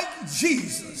be like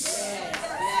Jesus.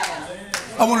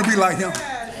 I want to be like him.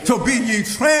 So be ye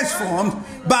transformed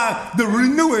by the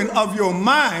renewing of your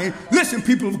mind. Listen,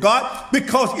 people of God,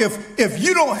 because if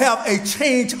you don't have a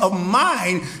change of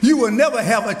mind, you will never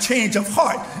have a change of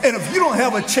heart. And if you don't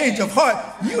have a change of heart,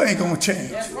 you ain't going to change.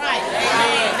 That's right.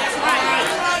 Amen. That's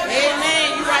right.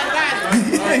 Amen. You right about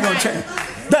it. You ain't going to change.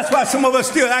 That's why some of us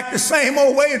still act the same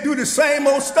old way and do the same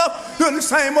old stuff, doing the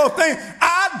same old thing.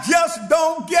 I just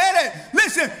don't get it.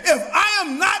 Listen, if I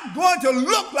am not going to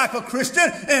look like a Christian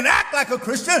and act like a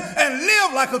Christian and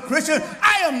live like a Christian,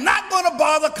 I am not going to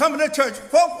bother coming to church.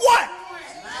 For what?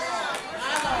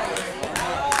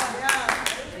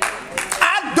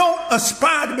 I don't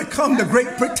aspire to become the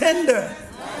great pretender.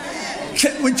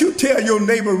 Would you tell your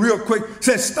neighbor real quick,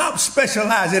 say, stop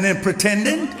specializing in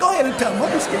pretending? Go ahead and tell them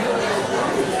what is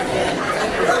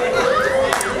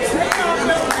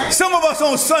Some of us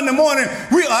on Sunday morning,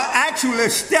 we are actually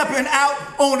stepping out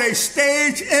on a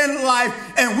stage in life,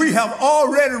 and we have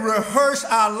already rehearsed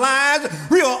our lines.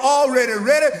 We are already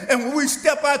ready, and when we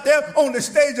step out there on the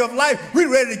stage of life, we're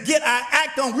ready to get our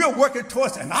act on. We're working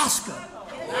towards an Oscar.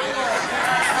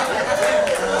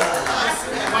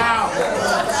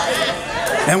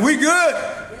 And we good.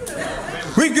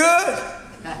 We good.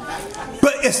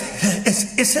 But it's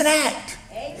an act.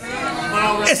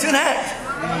 It's an act.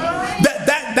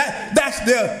 That's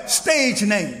their stage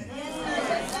name.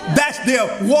 That's their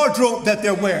wardrobe that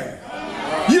they're wearing.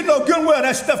 You know good well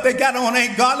that stuff they got on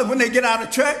ain't godly when they get out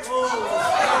of church.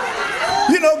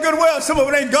 You know good well some of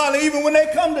it ain't godly even when they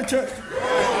come to church.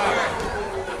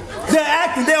 They're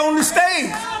acting. They're on the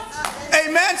stage.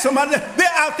 Amen. Somebody,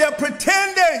 they're out there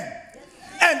pretending.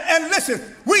 And listen,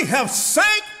 we have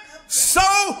sank so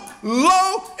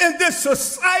low in this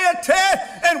society,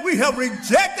 and we have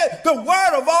rejected the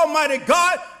word of Almighty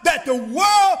God that the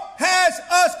world has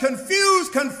us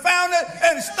confused, confounded,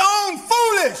 and stone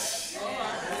foolish.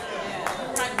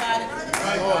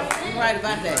 You're right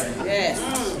about that. Yes.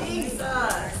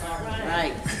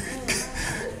 Right.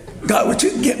 God, would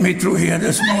you get me through here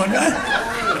this morning?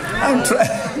 I'm trying.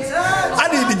 I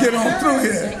need to get on through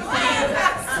here.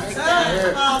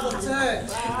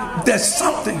 There's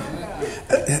something.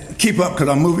 Keep up, because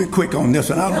I'm moving quick on this,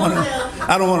 and I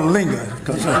don't want to linger,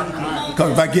 because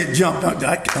if I get jumped,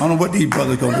 I don't know what these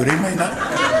brothers gonna do. They may not.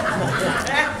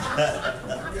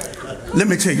 Let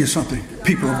me tell you something,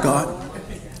 people of God.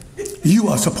 You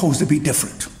are supposed to be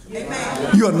different.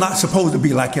 You are not supposed to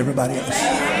be like everybody else.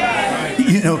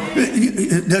 You know,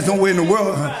 there's no way in the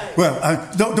world.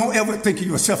 Don't ever think of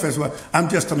yourself as, well, I'm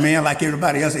just a man like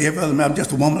everybody else. Every other man, I'm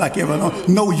just a woman like everybody else.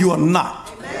 No, you are not.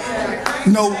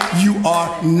 No, you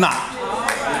are not.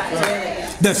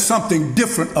 There's something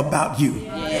different about you.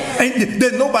 And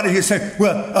there's nobody here saying,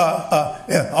 well,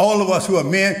 all of us who are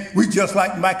men, we just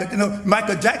like Michael. You know,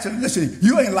 Michael Jackson, listen,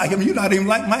 you ain't like him. You're not even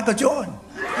like Michael Jordan.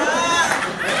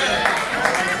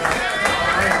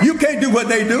 You can't do what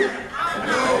they do.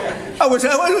 I would say,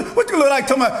 what you look like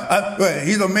talking about? Well,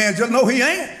 he's a man just, no, he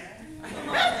ain't.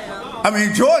 I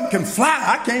mean, Jordan can fly.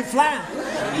 I can't fly.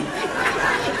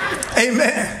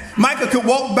 Amen. Michael could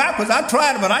walk backwards. I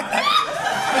tried it, but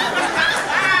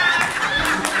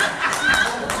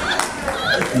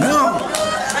no.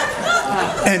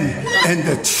 And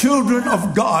the children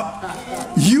of God,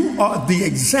 you are the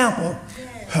example.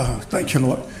 Oh, thank you,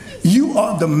 Lord. You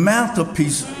are the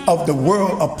masterpiece of the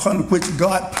world upon which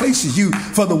God places you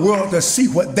for the world to see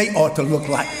what they ought to look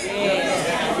like.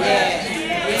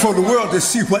 For the world to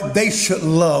see what they should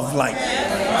love like,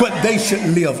 what they should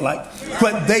live like,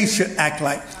 what they should act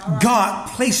like. God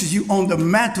places you on the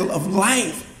mantle of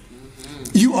life.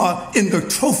 You are in the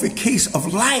trophy case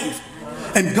of life.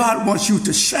 And God wants you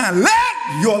to shine.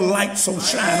 Let your light so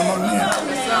shine among men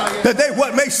that they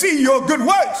what may see your good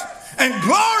works and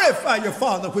glorify your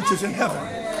Father which is in heaven.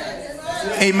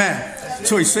 Amen.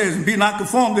 So he says, be not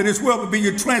conformed to this world, but be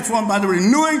you transformed by the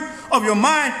renewing of your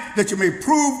mind, that you may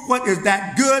prove what is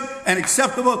that good and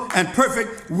acceptable and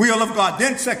perfect will of God.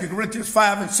 Then 2 Corinthians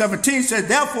 5:17 says,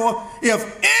 therefore, if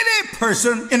any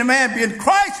person in a man be in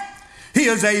Christ, he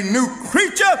is a new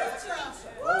creature.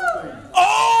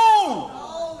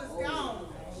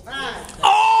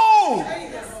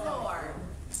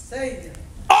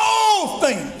 All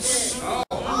things.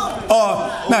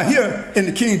 Now here in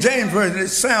the King James Version, it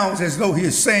sounds as though he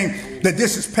is saying that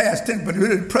this is past tense, but it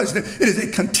is present. It is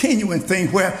a continuing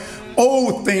thing where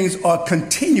old things are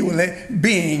continually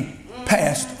being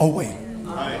passed away.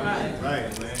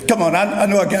 Right. Come on, I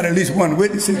know I got at least one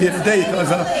witness in here today,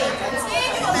 because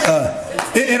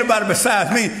anybody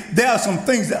besides me, there are some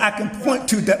things that I can point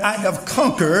to that I have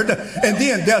conquered, and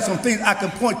then there are some things I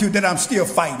can point to that I'm still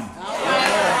fighting.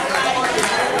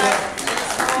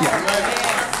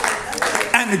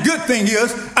 And the good thing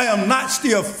is, I am not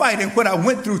still fighting what I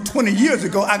went through 20 years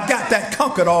ago. I got that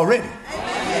conquered already.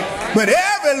 But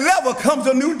every level comes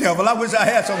a new devil. I wish I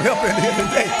had some help in here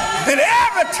today. And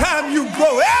every time you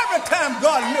grow, every time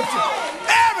God lifts you,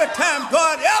 every time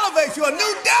God elevates you, a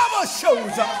new devil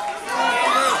shows up.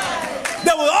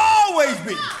 There will always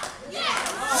be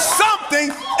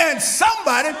something and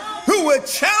somebody who will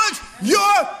challenge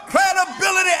your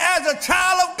credibility as a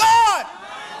child of God.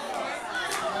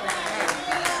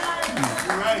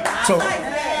 So,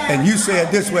 and you say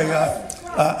it this way,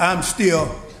 I'm still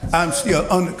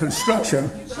under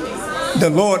construction. The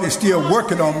Lord is still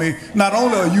working on me. Not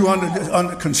only are you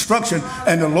under construction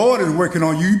and the Lord is working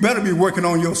on you, you better be working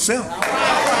on yourself.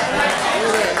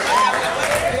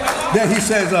 Then he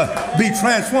says, be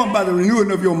transformed by the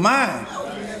renewing of your mind.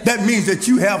 That means that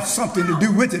you have something to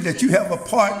do with it, that you have a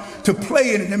part to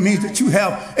play in it. That means that you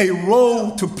have a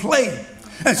role to play.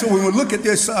 And so when we look at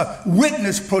this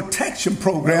witness protection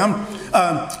program,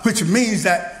 which means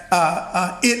that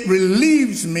it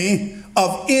relieves me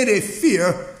of any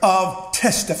fear of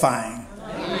testifying,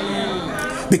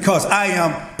 because I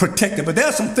am protected. But there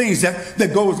are some things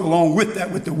that goes along with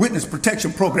that, with the witness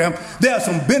protection program. There are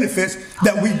some benefits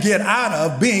that we get out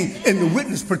of being in the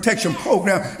witness protection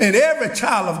program. And every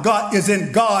child of God is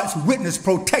in God's witness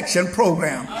protection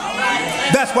program.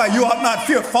 That's why you ought not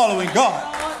fear following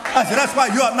God. I said, that's why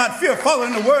you ought not fear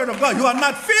following the word of God. You ought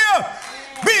not fear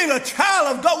being a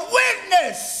child of God.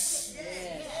 Witness.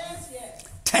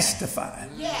 Testify.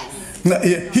 Now,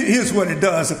 here's what it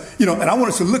does. And I want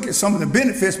us to look at some of the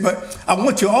benefits, but I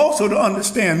want you also to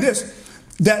understand this,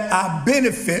 that our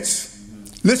benefits,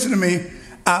 listen to me,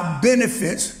 our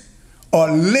benefits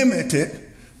are limited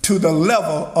to the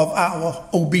level of our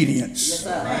obedience.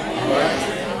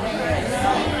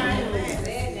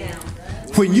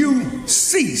 When you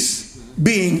cease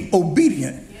being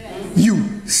obedient,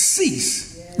 you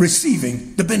cease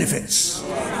receiving the benefits.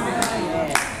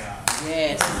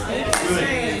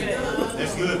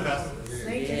 That's good, Pastor.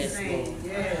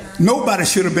 Nobody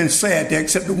should have been sad there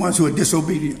except the ones who are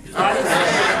disobedient.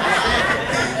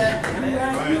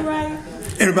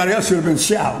 Everybody else should have been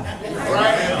shouting.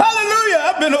 Hallelujah,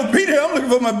 I've been obedient. I'm looking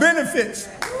for my benefits.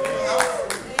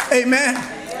 Amen.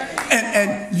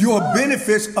 And your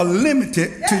benefits are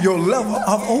limited to your level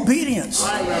of obedience.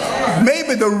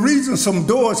 Maybe the reason some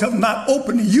doors have not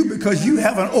opened to you because you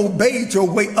haven't obeyed your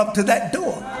way up to that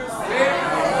door.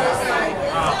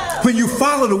 When you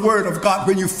follow the word of God,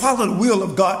 when you follow the will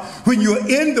of God, when you're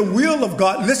in the will of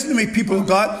God, listen to me, people of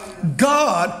God,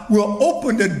 God will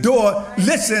open the door,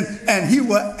 listen, and he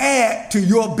will add to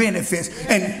your benefits.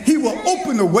 And he will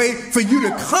open the way for you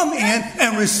to come in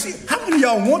and receive. How many of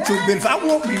y'all want your benefits? I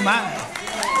want me mine.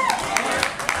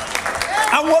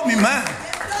 I want me mine.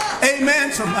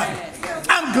 Amen, somebody.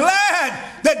 I'm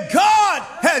glad that God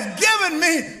has given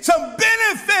me some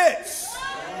benefits.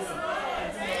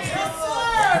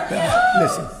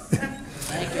 Listen,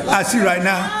 I see right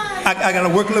now, I got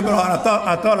to work a little bit hard. I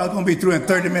thought I was going to be through in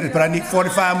 30 minutes, but I need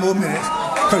 45 more minutes.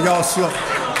 because y'all slow.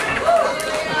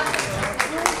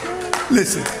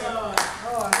 Listen.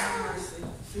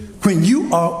 When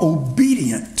you are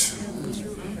obedient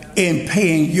in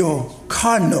paying your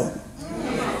car note,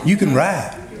 you can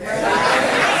ride.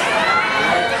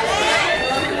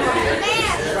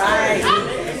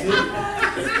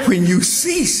 When you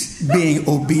cease being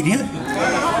obedient,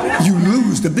 you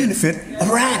lose the benefit of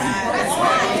riding.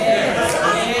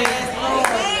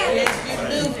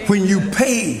 When you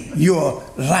pay your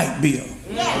light bill,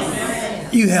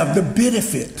 you have the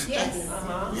benefit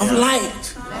of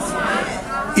light.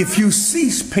 If you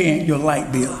cease paying your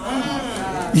light bill,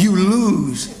 you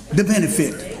lose the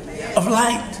benefit of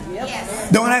light.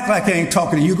 Don't act like I ain't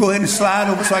talking to you. Go ahead and slide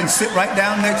over so I can sit right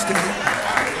down next to you.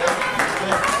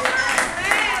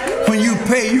 When you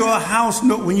pay your house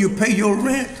note, when you pay your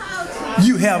rent,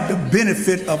 you have the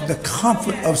benefit of the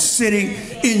comfort of sitting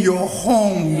in your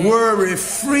home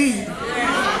worry-free.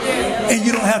 And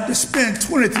you don't have to spend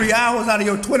 23 hours out of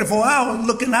your 24 hours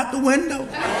looking out the window.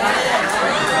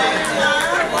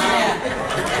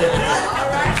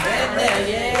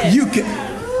 You can,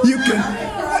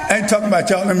 I ain't talking about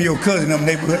y'all, I'm your cousin in the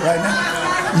neighborhood right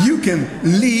now. You can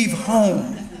leave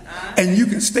home and you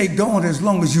can stay gone as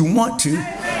long as you want to,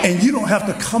 and you don't have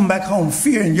to come back home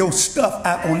fearing your stuff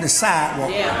out on the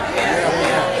sidewalk.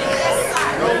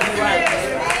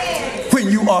 When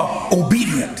you are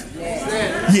obedient.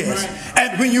 Yes.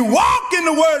 And when you walk in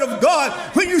the word of God,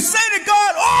 when you say to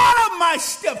God, order my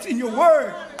steps in your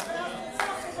word.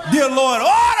 Dear Lord,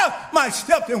 order my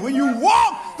steps. And when you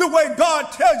walk the way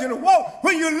God tells you to walk,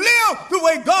 when you live the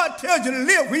way God tells you to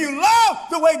live, when you love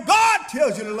the way God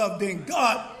tells you to love, then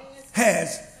God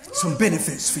has some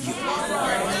benefits for you.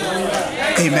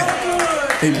 Amen.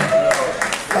 Amen.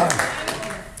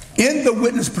 In the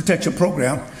Witness Protection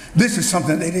Program, this is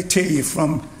something that they tell you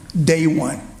from day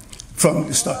one, from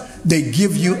the start. They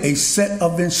give you a set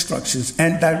of instructions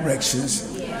and directions,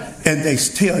 and they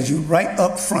tell you right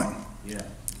up front,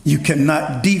 you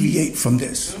cannot deviate from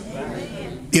this.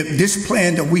 If this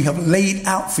plan that we have laid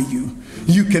out for you,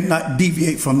 you cannot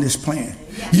deviate from this plan.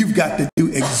 You've got to do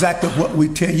exactly what we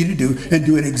tell you to do and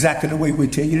do it exactly the way we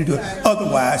tell you to do it.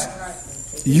 Otherwise,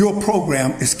 your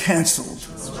program is canceled.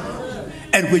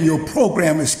 And when your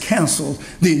program is canceled,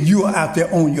 then you are out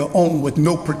there on your own with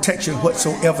no protection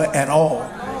whatsoever at all.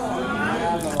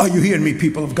 Are you hearing me,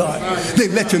 people of God? They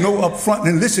let you know up front.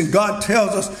 And listen, God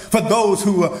tells us for those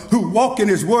who walk in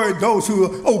his word, those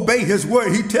who obey his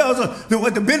word, he tells us that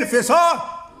what the benefits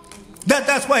are.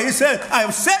 That's why he said, I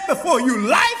have set before you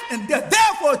life and death.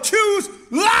 Therefore choose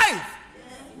life.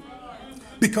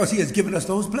 Because he has given us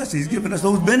those blessings. He's given us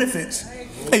those benefits.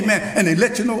 Amen. And they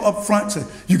let you know up front, so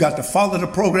you got to follow the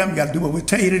program. You got to do what we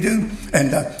tell you to do.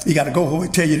 And you got to go where we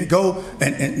tell you to go.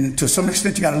 And to some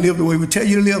extent, you got to live the way we tell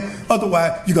you to live.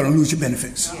 Otherwise, you're going to lose your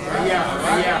benefits.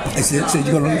 I said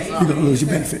you're going to lose your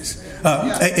benefits.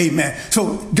 Amen.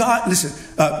 So God, listen,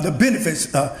 the benefits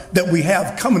that we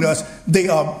have coming to us, they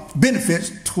are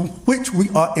benefits to which we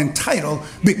are entitled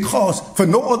because for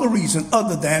no other reason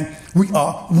other than we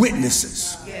are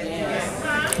witnesses.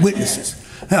 Witnesses.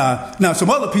 Now, some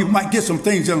other people might get some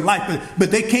things in life,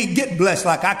 but they can't get blessed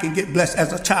like I can get blessed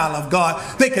as a child of God.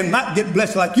 They cannot get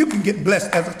blessed like you can get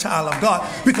blessed as a child of God.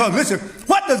 Because listen,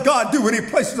 what does God do when he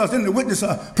places us in the Witness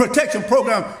Protection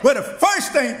Program? Well, the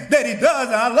first thing that he does,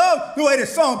 and I love the way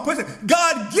this song puts it,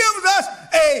 God gives us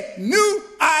a new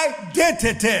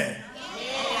identity.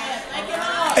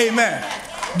 Amen.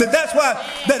 That's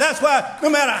why no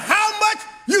matter how much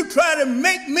you try to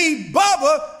make me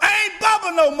Bubba, I ain't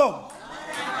Bubba no more.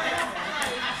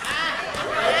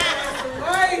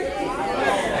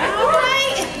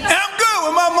 And I'm good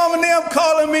with my mom and them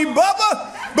calling me Bubba,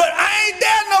 but I ain't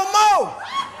there no more.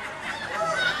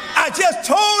 I just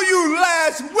told you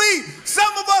last week,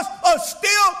 some of us are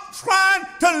still trying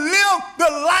to live the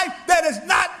life that is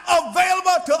not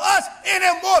available to us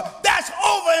anymore. That's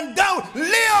over and done.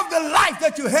 Live the life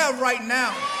that you have right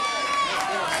now.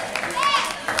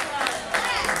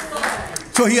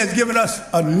 So he has given us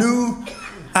a new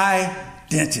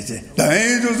identity. The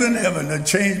angels in heaven have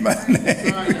changed my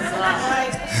name.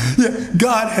 Yeah,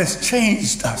 God has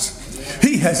changed us.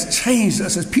 He has changed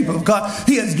us as people of God.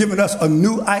 He has given us a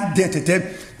new identity.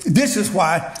 This is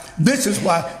why,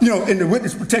 you know, in the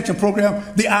Witness Protection Program,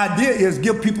 the idea is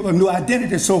give people a new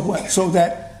identity. So what? So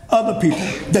that other people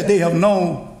that they have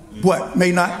known what?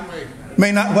 May not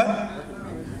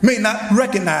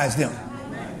recognize them.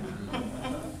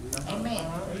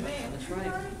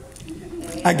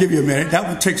 I give you a minute. That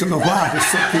one takes a little while to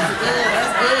set people.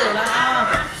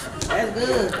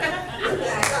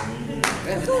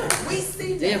 That's good. We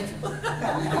see that.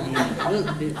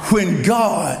 when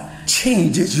God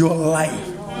changes your life,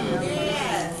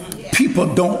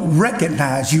 people don't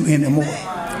recognize you anymore.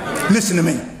 Listen to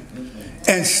me.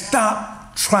 And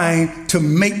stop trying to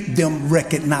make them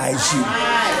recognize you.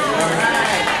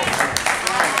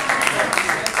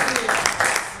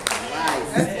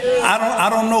 I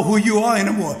don't know who you are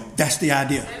anymore. That's the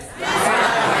idea.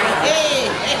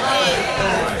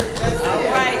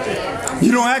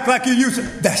 You don't act like you used to.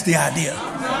 That's the idea.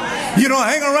 You don't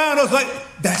hang around us like.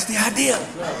 That's the idea.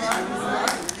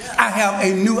 I have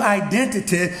a new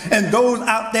identity, and those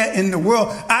out there in the world,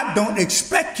 I don't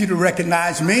expect you to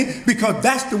recognize me, because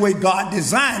that's the way God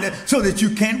designed it, so that you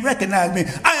can't recognize me.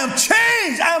 I am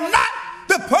changed. I am not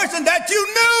the person that you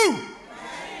knew.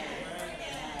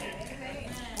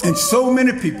 And so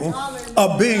many people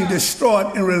are being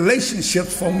destroyed in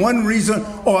relationships for one reason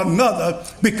or another,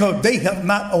 because they have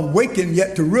not awakened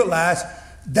yet to realize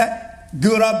that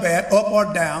good or bad, up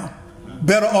or down,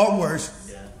 better or worse,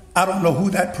 I don't know who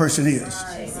that person is.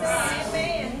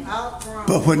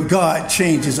 But when God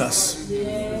changes us,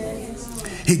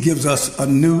 He gives us a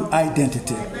new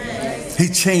identity. He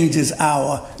changes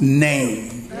our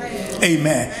name.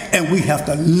 Amen. And we have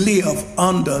to live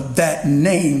under that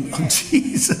name of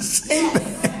Jesus. Amen.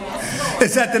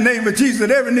 It's at the name of Jesus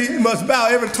that every knee must bow,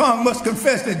 every tongue must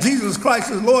confess that Jesus Christ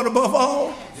is Lord above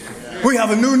all. We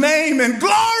have a new name and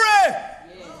glory.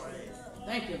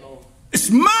 Thank you, Lord. It's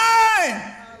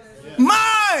mine.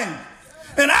 Mine.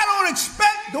 And I don't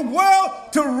expect the world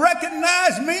to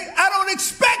recognize me. I don't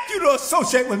expect you to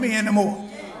associate with me anymore.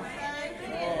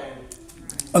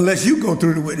 Unless you go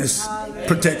through the witness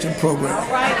protection program.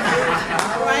 All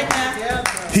right now.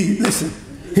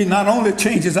 He not only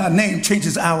changes our name,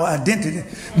 changes our identity,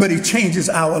 but He changes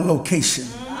our location.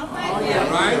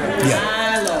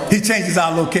 Yeah. He changes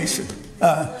our location.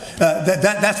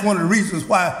 That's one of the reasons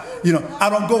why, I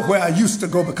don't go where I used to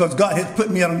go, because God has put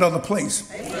me in another place.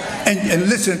 And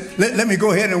listen, let me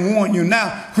go ahead and warn you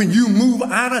now. When you move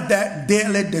out of that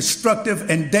deadly, destructive,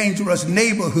 and dangerous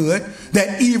neighborhood,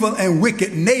 that evil and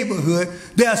wicked neighborhood,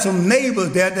 there are some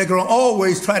neighbors there that are going to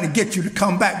always try to get you to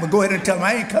come back. But go ahead and tell them,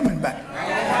 I ain't coming back.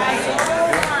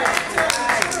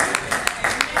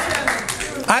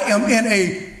 I am in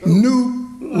a new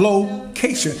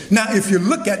location. Now, if you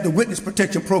look at the witness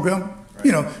protection program,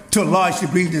 to a large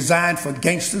degree designed for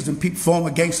gangsters and people,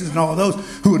 former gangsters and all those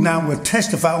who now will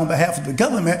testify on behalf of the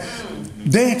government,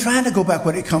 they ain't trying to go back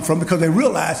where they come from, because they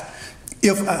realize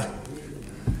if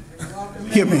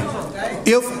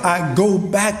I go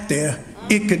back there,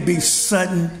 it could be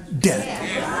sudden death.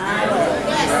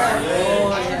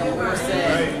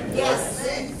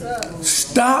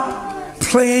 Stop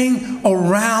playing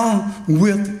around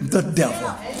with the devil.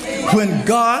 When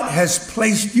God has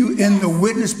placed you in the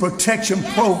witness protection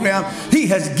program, He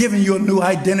has given you a new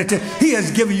identity. He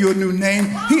has given you a new name.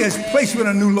 He has placed you in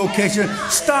a new location.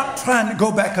 Stop trying to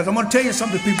go back, because I'm going to tell you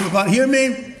something, people, about hear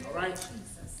me.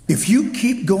 If you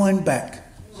keep going back,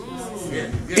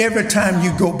 every time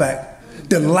you go back,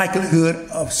 the likelihood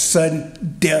of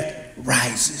sudden death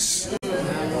rises.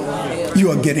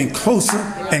 You are getting closer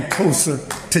and closer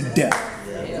to death.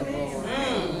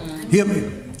 Hear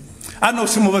me. I know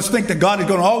some of us think that God is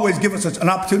going to always give us an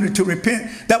opportunity to repent.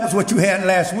 That was what you had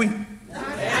last week.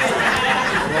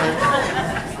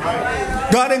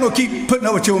 God ain't going to keep putting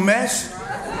up with your mess.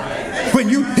 When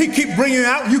He keep bringing you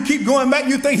out, you keep going back,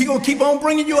 you think He going to keep on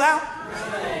bringing you out?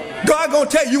 God going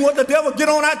to tell you want the devil, get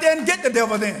on out there and get the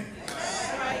devil then.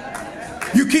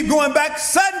 You keep going back,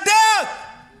 sudden death.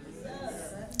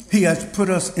 He has put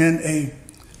us in a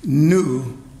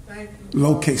new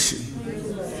location.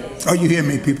 Are you hearing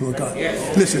me, people of God?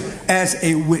 Listen, as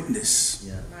a witness,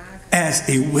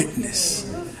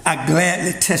 I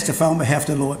gladly testify on behalf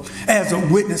of the Lord. As a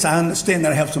witness, I understand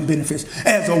that I have some benefits.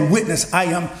 As a witness, I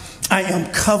am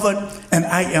covered and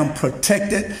I am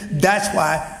protected. That's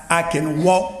why I can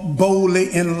walk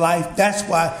boldly in life. That's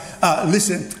why,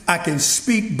 I can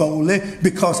speak boldly,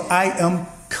 because I am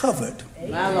covered.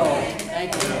 My Lord.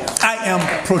 Thank you. I am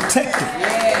protected.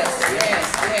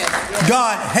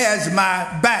 God has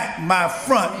my back, my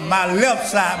front, my left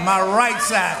side, my right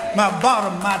side, my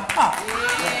bottom, my top.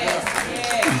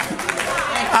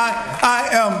 I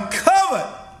am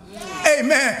covered.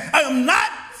 Amen. I am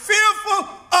not fearful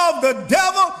of the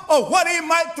devil or what he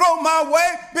might throw my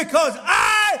way, because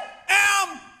I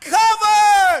am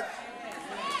covered.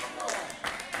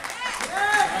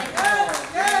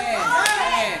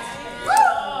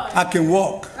 I can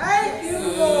walk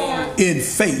in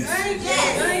faith.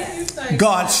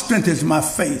 God strengthens my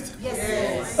faith.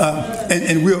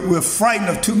 And we're frightened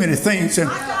of too many things. And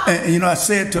you know, I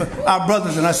said to our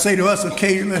brothers, and I say to us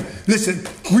occasionally, listen,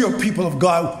 real people of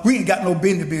God, we ain't got no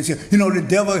business here. You know, the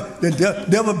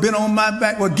devil been on my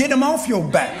back. Well, get him off your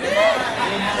back.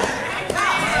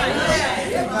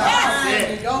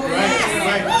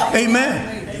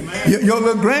 Amen. Your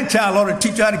little grandchild ought to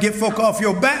teach you how to get folk off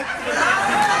your back.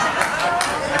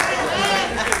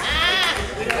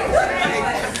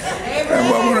 I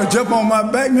want to jump on my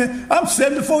back, man. I'm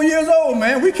 74 years old,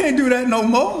 man. We can't do that no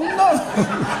more. No.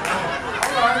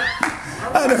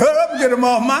 I had to hurry up and get him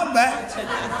off my back.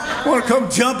 Want to come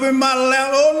jump in my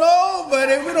lap? Oh, no,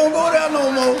 buddy. We don't go there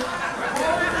no more.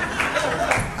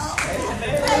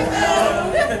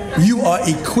 You are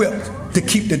equipped to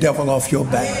keep the devil off your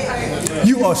back.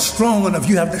 You are strong enough.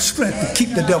 You have the strength to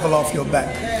keep the devil off your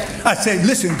back. I say,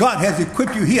 listen, God has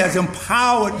equipped you. He has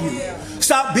empowered you.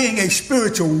 Stop being a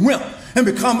spiritual wimp and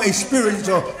become a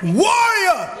spiritual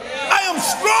warrior. I am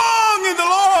strong in the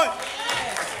Lord.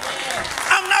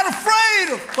 I'm not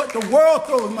afraid of what the world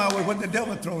throws my way, what the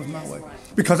devil throws my way,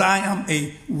 because I am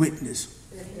a witness.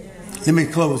 Let me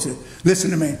close it.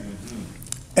 Listen to me.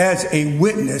 As a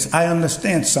witness, I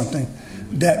understand something,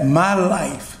 that my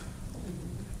life,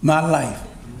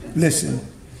 listen,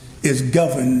 is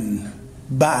governed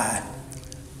by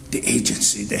the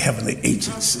agency, the heavenly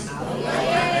agency.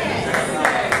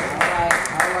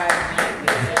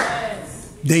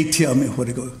 They tell me where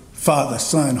to go. Father,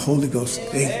 Son, Holy Ghost.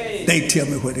 They tell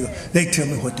me where to go. They tell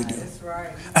me what to do.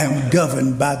 I am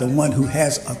governed by the one who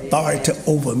has authority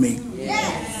over me.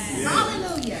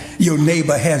 Your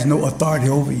neighbor has no authority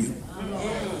over you.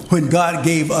 When God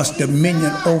gave us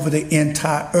dominion over the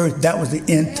entire earth, that was the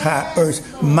entire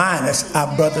earth minus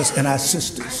our brothers and our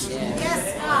sisters.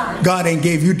 God ain't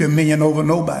gave you dominion over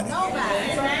nobody.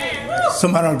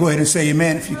 Somebody ought to go ahead and say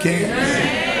amen if you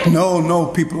can. No,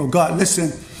 people of God.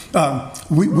 Listen,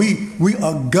 we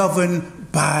are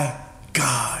governed by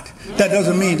God. That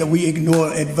doesn't mean that we ignore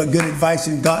good advice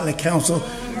and godly counsel,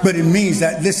 but it means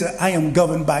that, listen, I am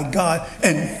governed by God.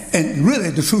 And really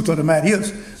the truth of the matter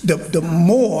is, the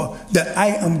more that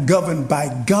I am governed by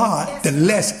God, the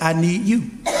less I need you.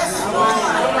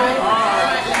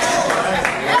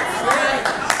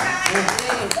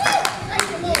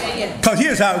 Because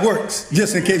here's how it works,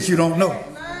 just in case you don't know.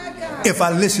 If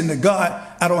I listen to God,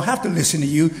 I don't have to listen to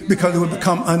you, because it would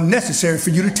become unnecessary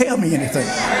for you to tell me anything.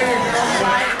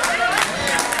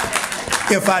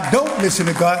 If I don't listen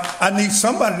to God, I need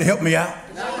somebody to help me out.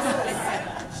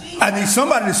 I need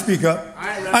somebody to speak up.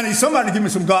 I need somebody to give me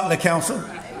some godly counsel.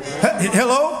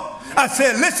 Hello? I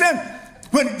said, listen,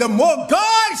 when the more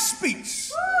God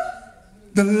speaks,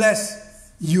 the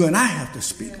less you and I have to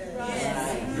speak.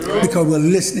 Because we're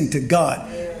listening to God,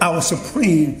 our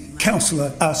supreme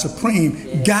counselor, our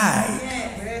supreme guide.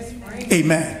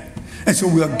 Amen. And so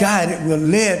we are guided, we're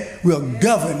led, we're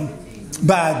governed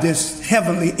by this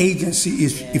heavenly agency,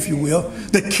 if you will,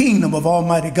 the kingdom of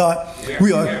Almighty God.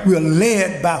 We are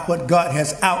led by what God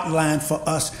has outlined for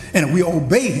us, and if we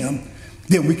obey Him,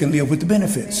 then we can live with the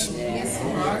benefits.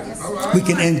 We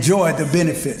can enjoy the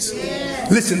benefits.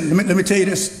 Listen, let me tell you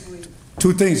this,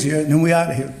 two things here, and then we're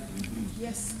out of here.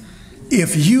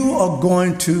 If you are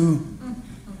going to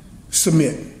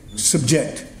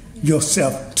subject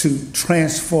yourself to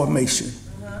transformation,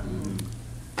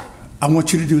 I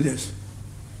want you to do this.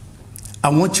 I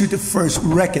want you to first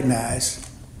recognize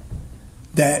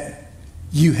that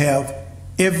you have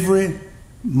every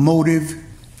motivation,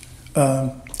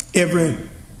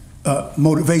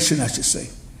 I should say,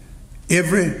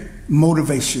 every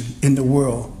motivation in the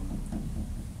world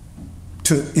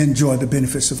to enjoy the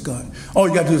benefits of God. All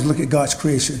you got to do is look at God's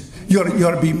creation. You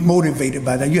ought to be motivated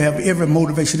by that. You have every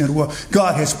motivation in the world.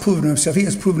 God has proven Himself. He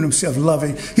has proven Himself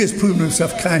loving. He has proven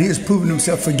Himself kind. He has proven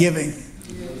Himself forgiving.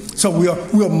 So we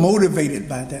are motivated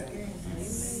by that.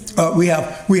 We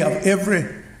have every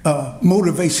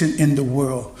motivation in the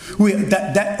world.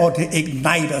 That ought to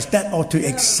ignite us. That ought to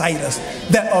excite us.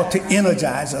 That ought to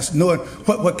energize us, knowing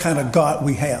what kind of God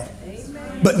we have.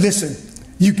 But listen,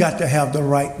 you got to have the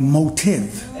right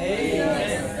motive.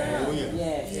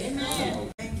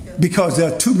 Because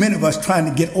there are too many of us trying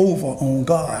to get over on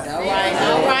God. All right.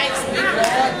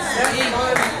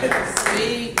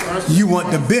 You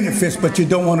want the benefits, but you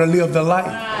don't want to live the life.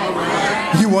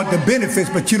 You want the benefits,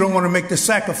 but you don't want to make the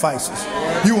sacrifices.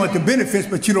 You want the benefits,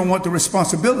 but you don't want the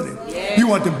responsibility. You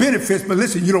want the benefits, but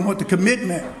listen, you don't want the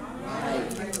commitment.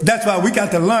 That's why we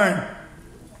got to learn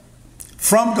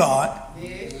from God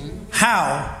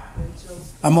how,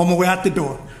 I'm on my way out the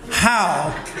door,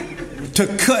 how to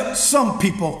cut some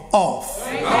people off.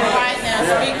 All right now,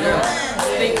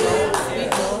 speak.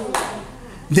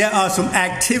 There are some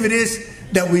activities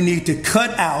that we need to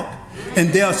cut out, and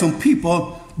there are some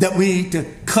people that we need to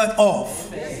cut off.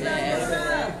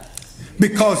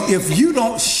 Because if you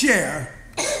don't share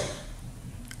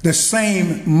the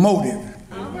same motive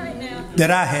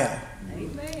that I have,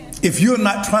 if you're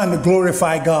not trying to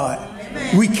glorify God,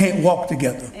 we can't walk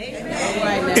together.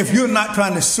 If you're not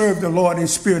trying to serve the Lord in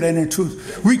spirit and in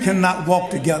truth, we cannot walk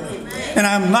together. And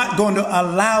I'm not going to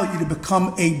allow you to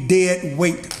become a dead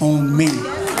weight on me.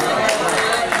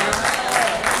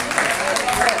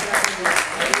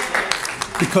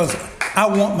 Because I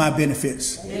want my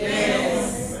benefits.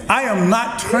 I am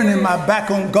not turning my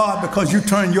back on God because you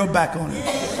turn your back on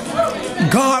Him.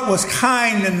 God was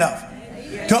kind enough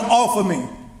to offer me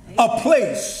a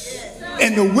place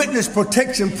in the witness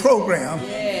protection program,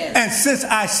 and since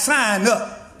I signed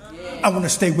up, I want to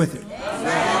stay with it.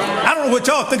 I don't know what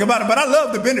y'all think about it, but I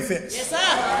love the benefits.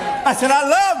 I said I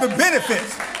love the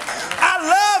benefits. I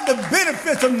love the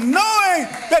benefits of knowing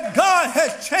that God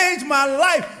has changed my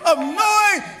life, of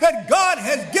knowing that God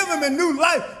has given me new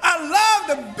life. I love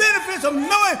the benefits of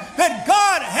knowing that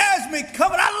God has me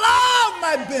covered. I love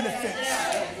my benefits.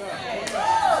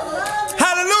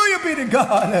 Hallelujah be to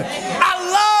God. I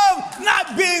love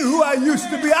not being who I used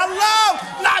to be. I love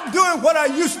not doing what I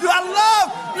used to do. I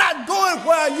love not going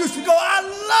where I used to go. I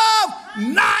love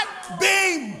not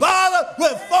being bothered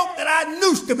with folk that I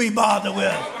used to be bothered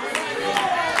with.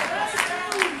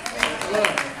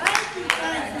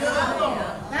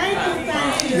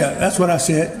 Yeah, that's what I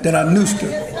said, that I used to.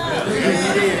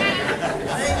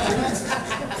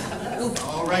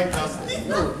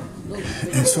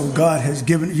 And so God has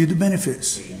given you the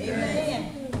benefits.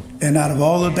 And out of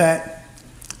all of that,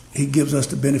 He gives us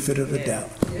the benefit of the doubt.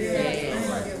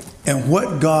 And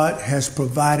what God has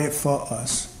provided for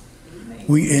us,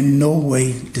 we in no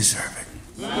way deserve it.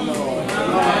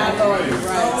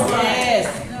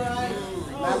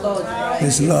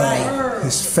 His love,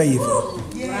 His favor,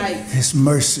 His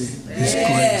mercy, His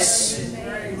grace.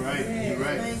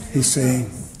 He's saying,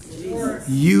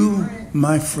 you,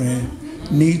 my friend,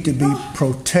 need to be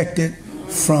protected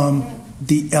from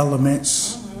the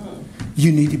elements.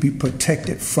 You need to be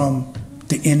protected from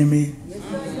the enemy.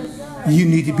 You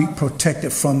need to be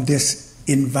protected from this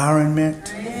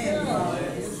environment.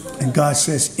 And God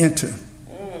says, enter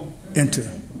into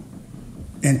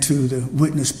the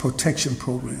witness protection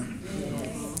program.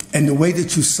 And the way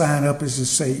that you sign up is to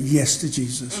say yes to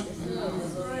Jesus.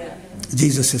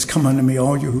 Jesus says, come unto me,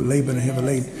 all you who labor and are heavy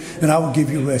laden, and I will give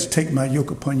you rest. Take my yoke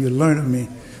upon you, learn of me,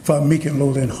 for I am meek and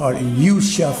lowly in heart, and you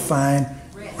shall find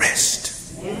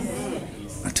rest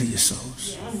unto your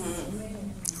souls.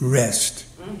 Rest,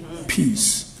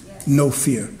 peace, no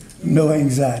fear, no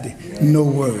anxiety, no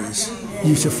worries.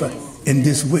 You shall find in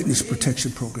this witness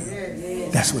protection program.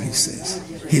 That's what He says.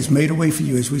 He's made a way for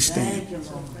you as we stand.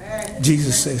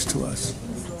 Jesus says to us,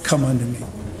 come unto me.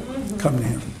 Come to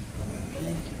Him.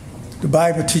 The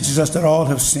Bible teaches us that all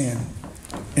have sinned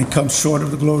and come short of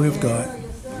the glory of God.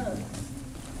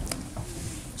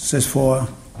 It says, for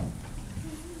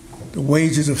the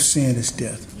wages of sin is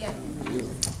death,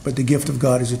 but the gift of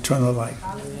God is eternal life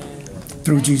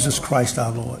through Jesus Christ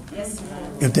our Lord.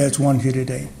 If there's one here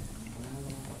today,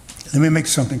 let me make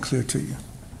something clear to you.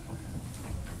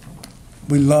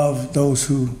 We love those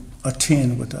who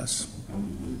attend with us,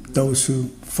 those who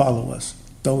follow us,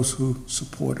 those who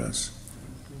support us.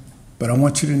 But I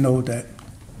want you to know that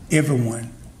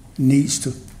everyone needs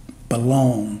to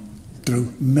belong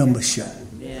through membership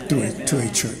to a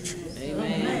church.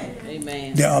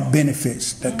 Amen. There are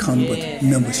benefits that come with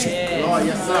membership.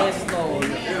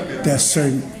 There's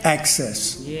certain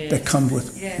access that come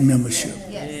with membership.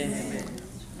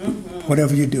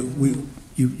 Whatever you do,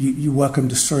 you're welcome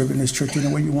to serve in this church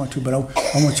any way you want to. But I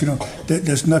want you to know that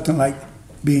there's nothing like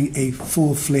being a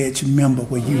full-fledged member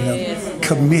where you have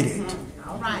committed.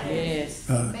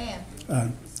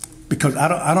 Because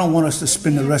I don't want us to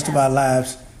spend the rest of our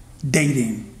lives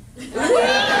dating.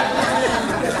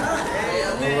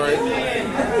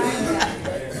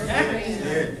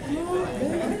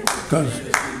 Because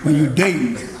when you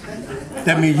date,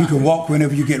 that means you can walk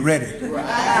whenever you get ready.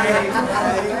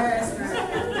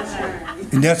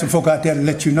 And there's some folk out there to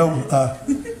let you know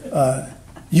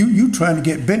you trying to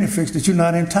get benefits that you're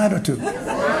not entitled to.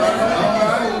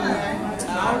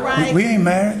 We ain't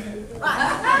married.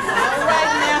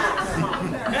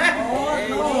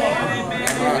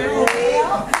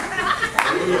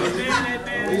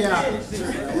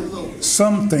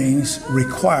 Some things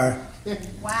require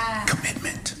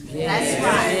commitment.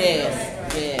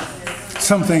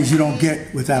 Some things you don't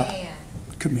get without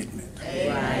commitment.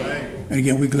 And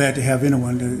again, we're glad to have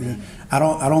anyone. I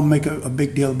don't make a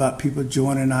big deal about people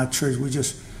joining our church. We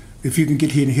just, if you can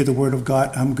get here and hear the word of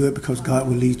God, I'm good, because God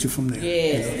will lead you from there.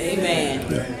 Yes, amen.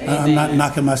 Yeah. I'm not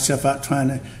knocking myself out trying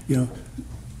to,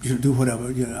 do whatever.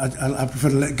 I prefer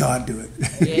to let God do it.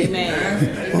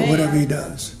 Amen. Or whatever He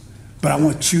does. But I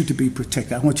want you to be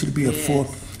protected. I want you to be a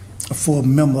full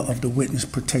member of the Witness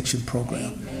Protection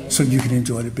Program, so you can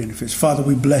enjoy the benefits. Father,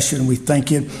 we bless you and we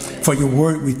thank you for your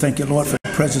word. We thank you, Lord, for the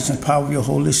presence and power of your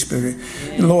Holy Spirit.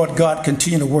 And Lord God,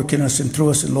 continue to work in us and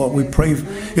through us. And Lord, we pray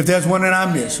if there's one in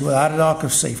our midst who are out of the ark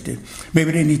of safety,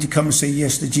 maybe they need to come and say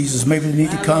yes to Jesus. Maybe they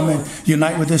need to come and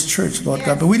unite with this church, Lord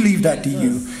God. But we leave that to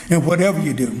you. And whatever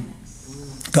you do,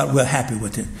 God, we're happy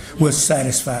with it. We're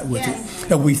satisfied with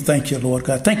it. And we thank you, Lord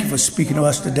God. Thank you for speaking to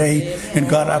us today. And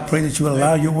God, I pray that you will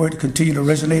allow your word to continue to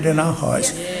resonate in our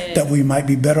hearts, that we might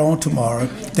be better on tomorrow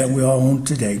than we are on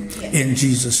today. In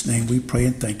Jesus' name we pray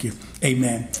and thank you.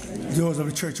 Amen. The doors of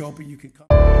the church are open. You can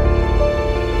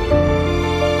come.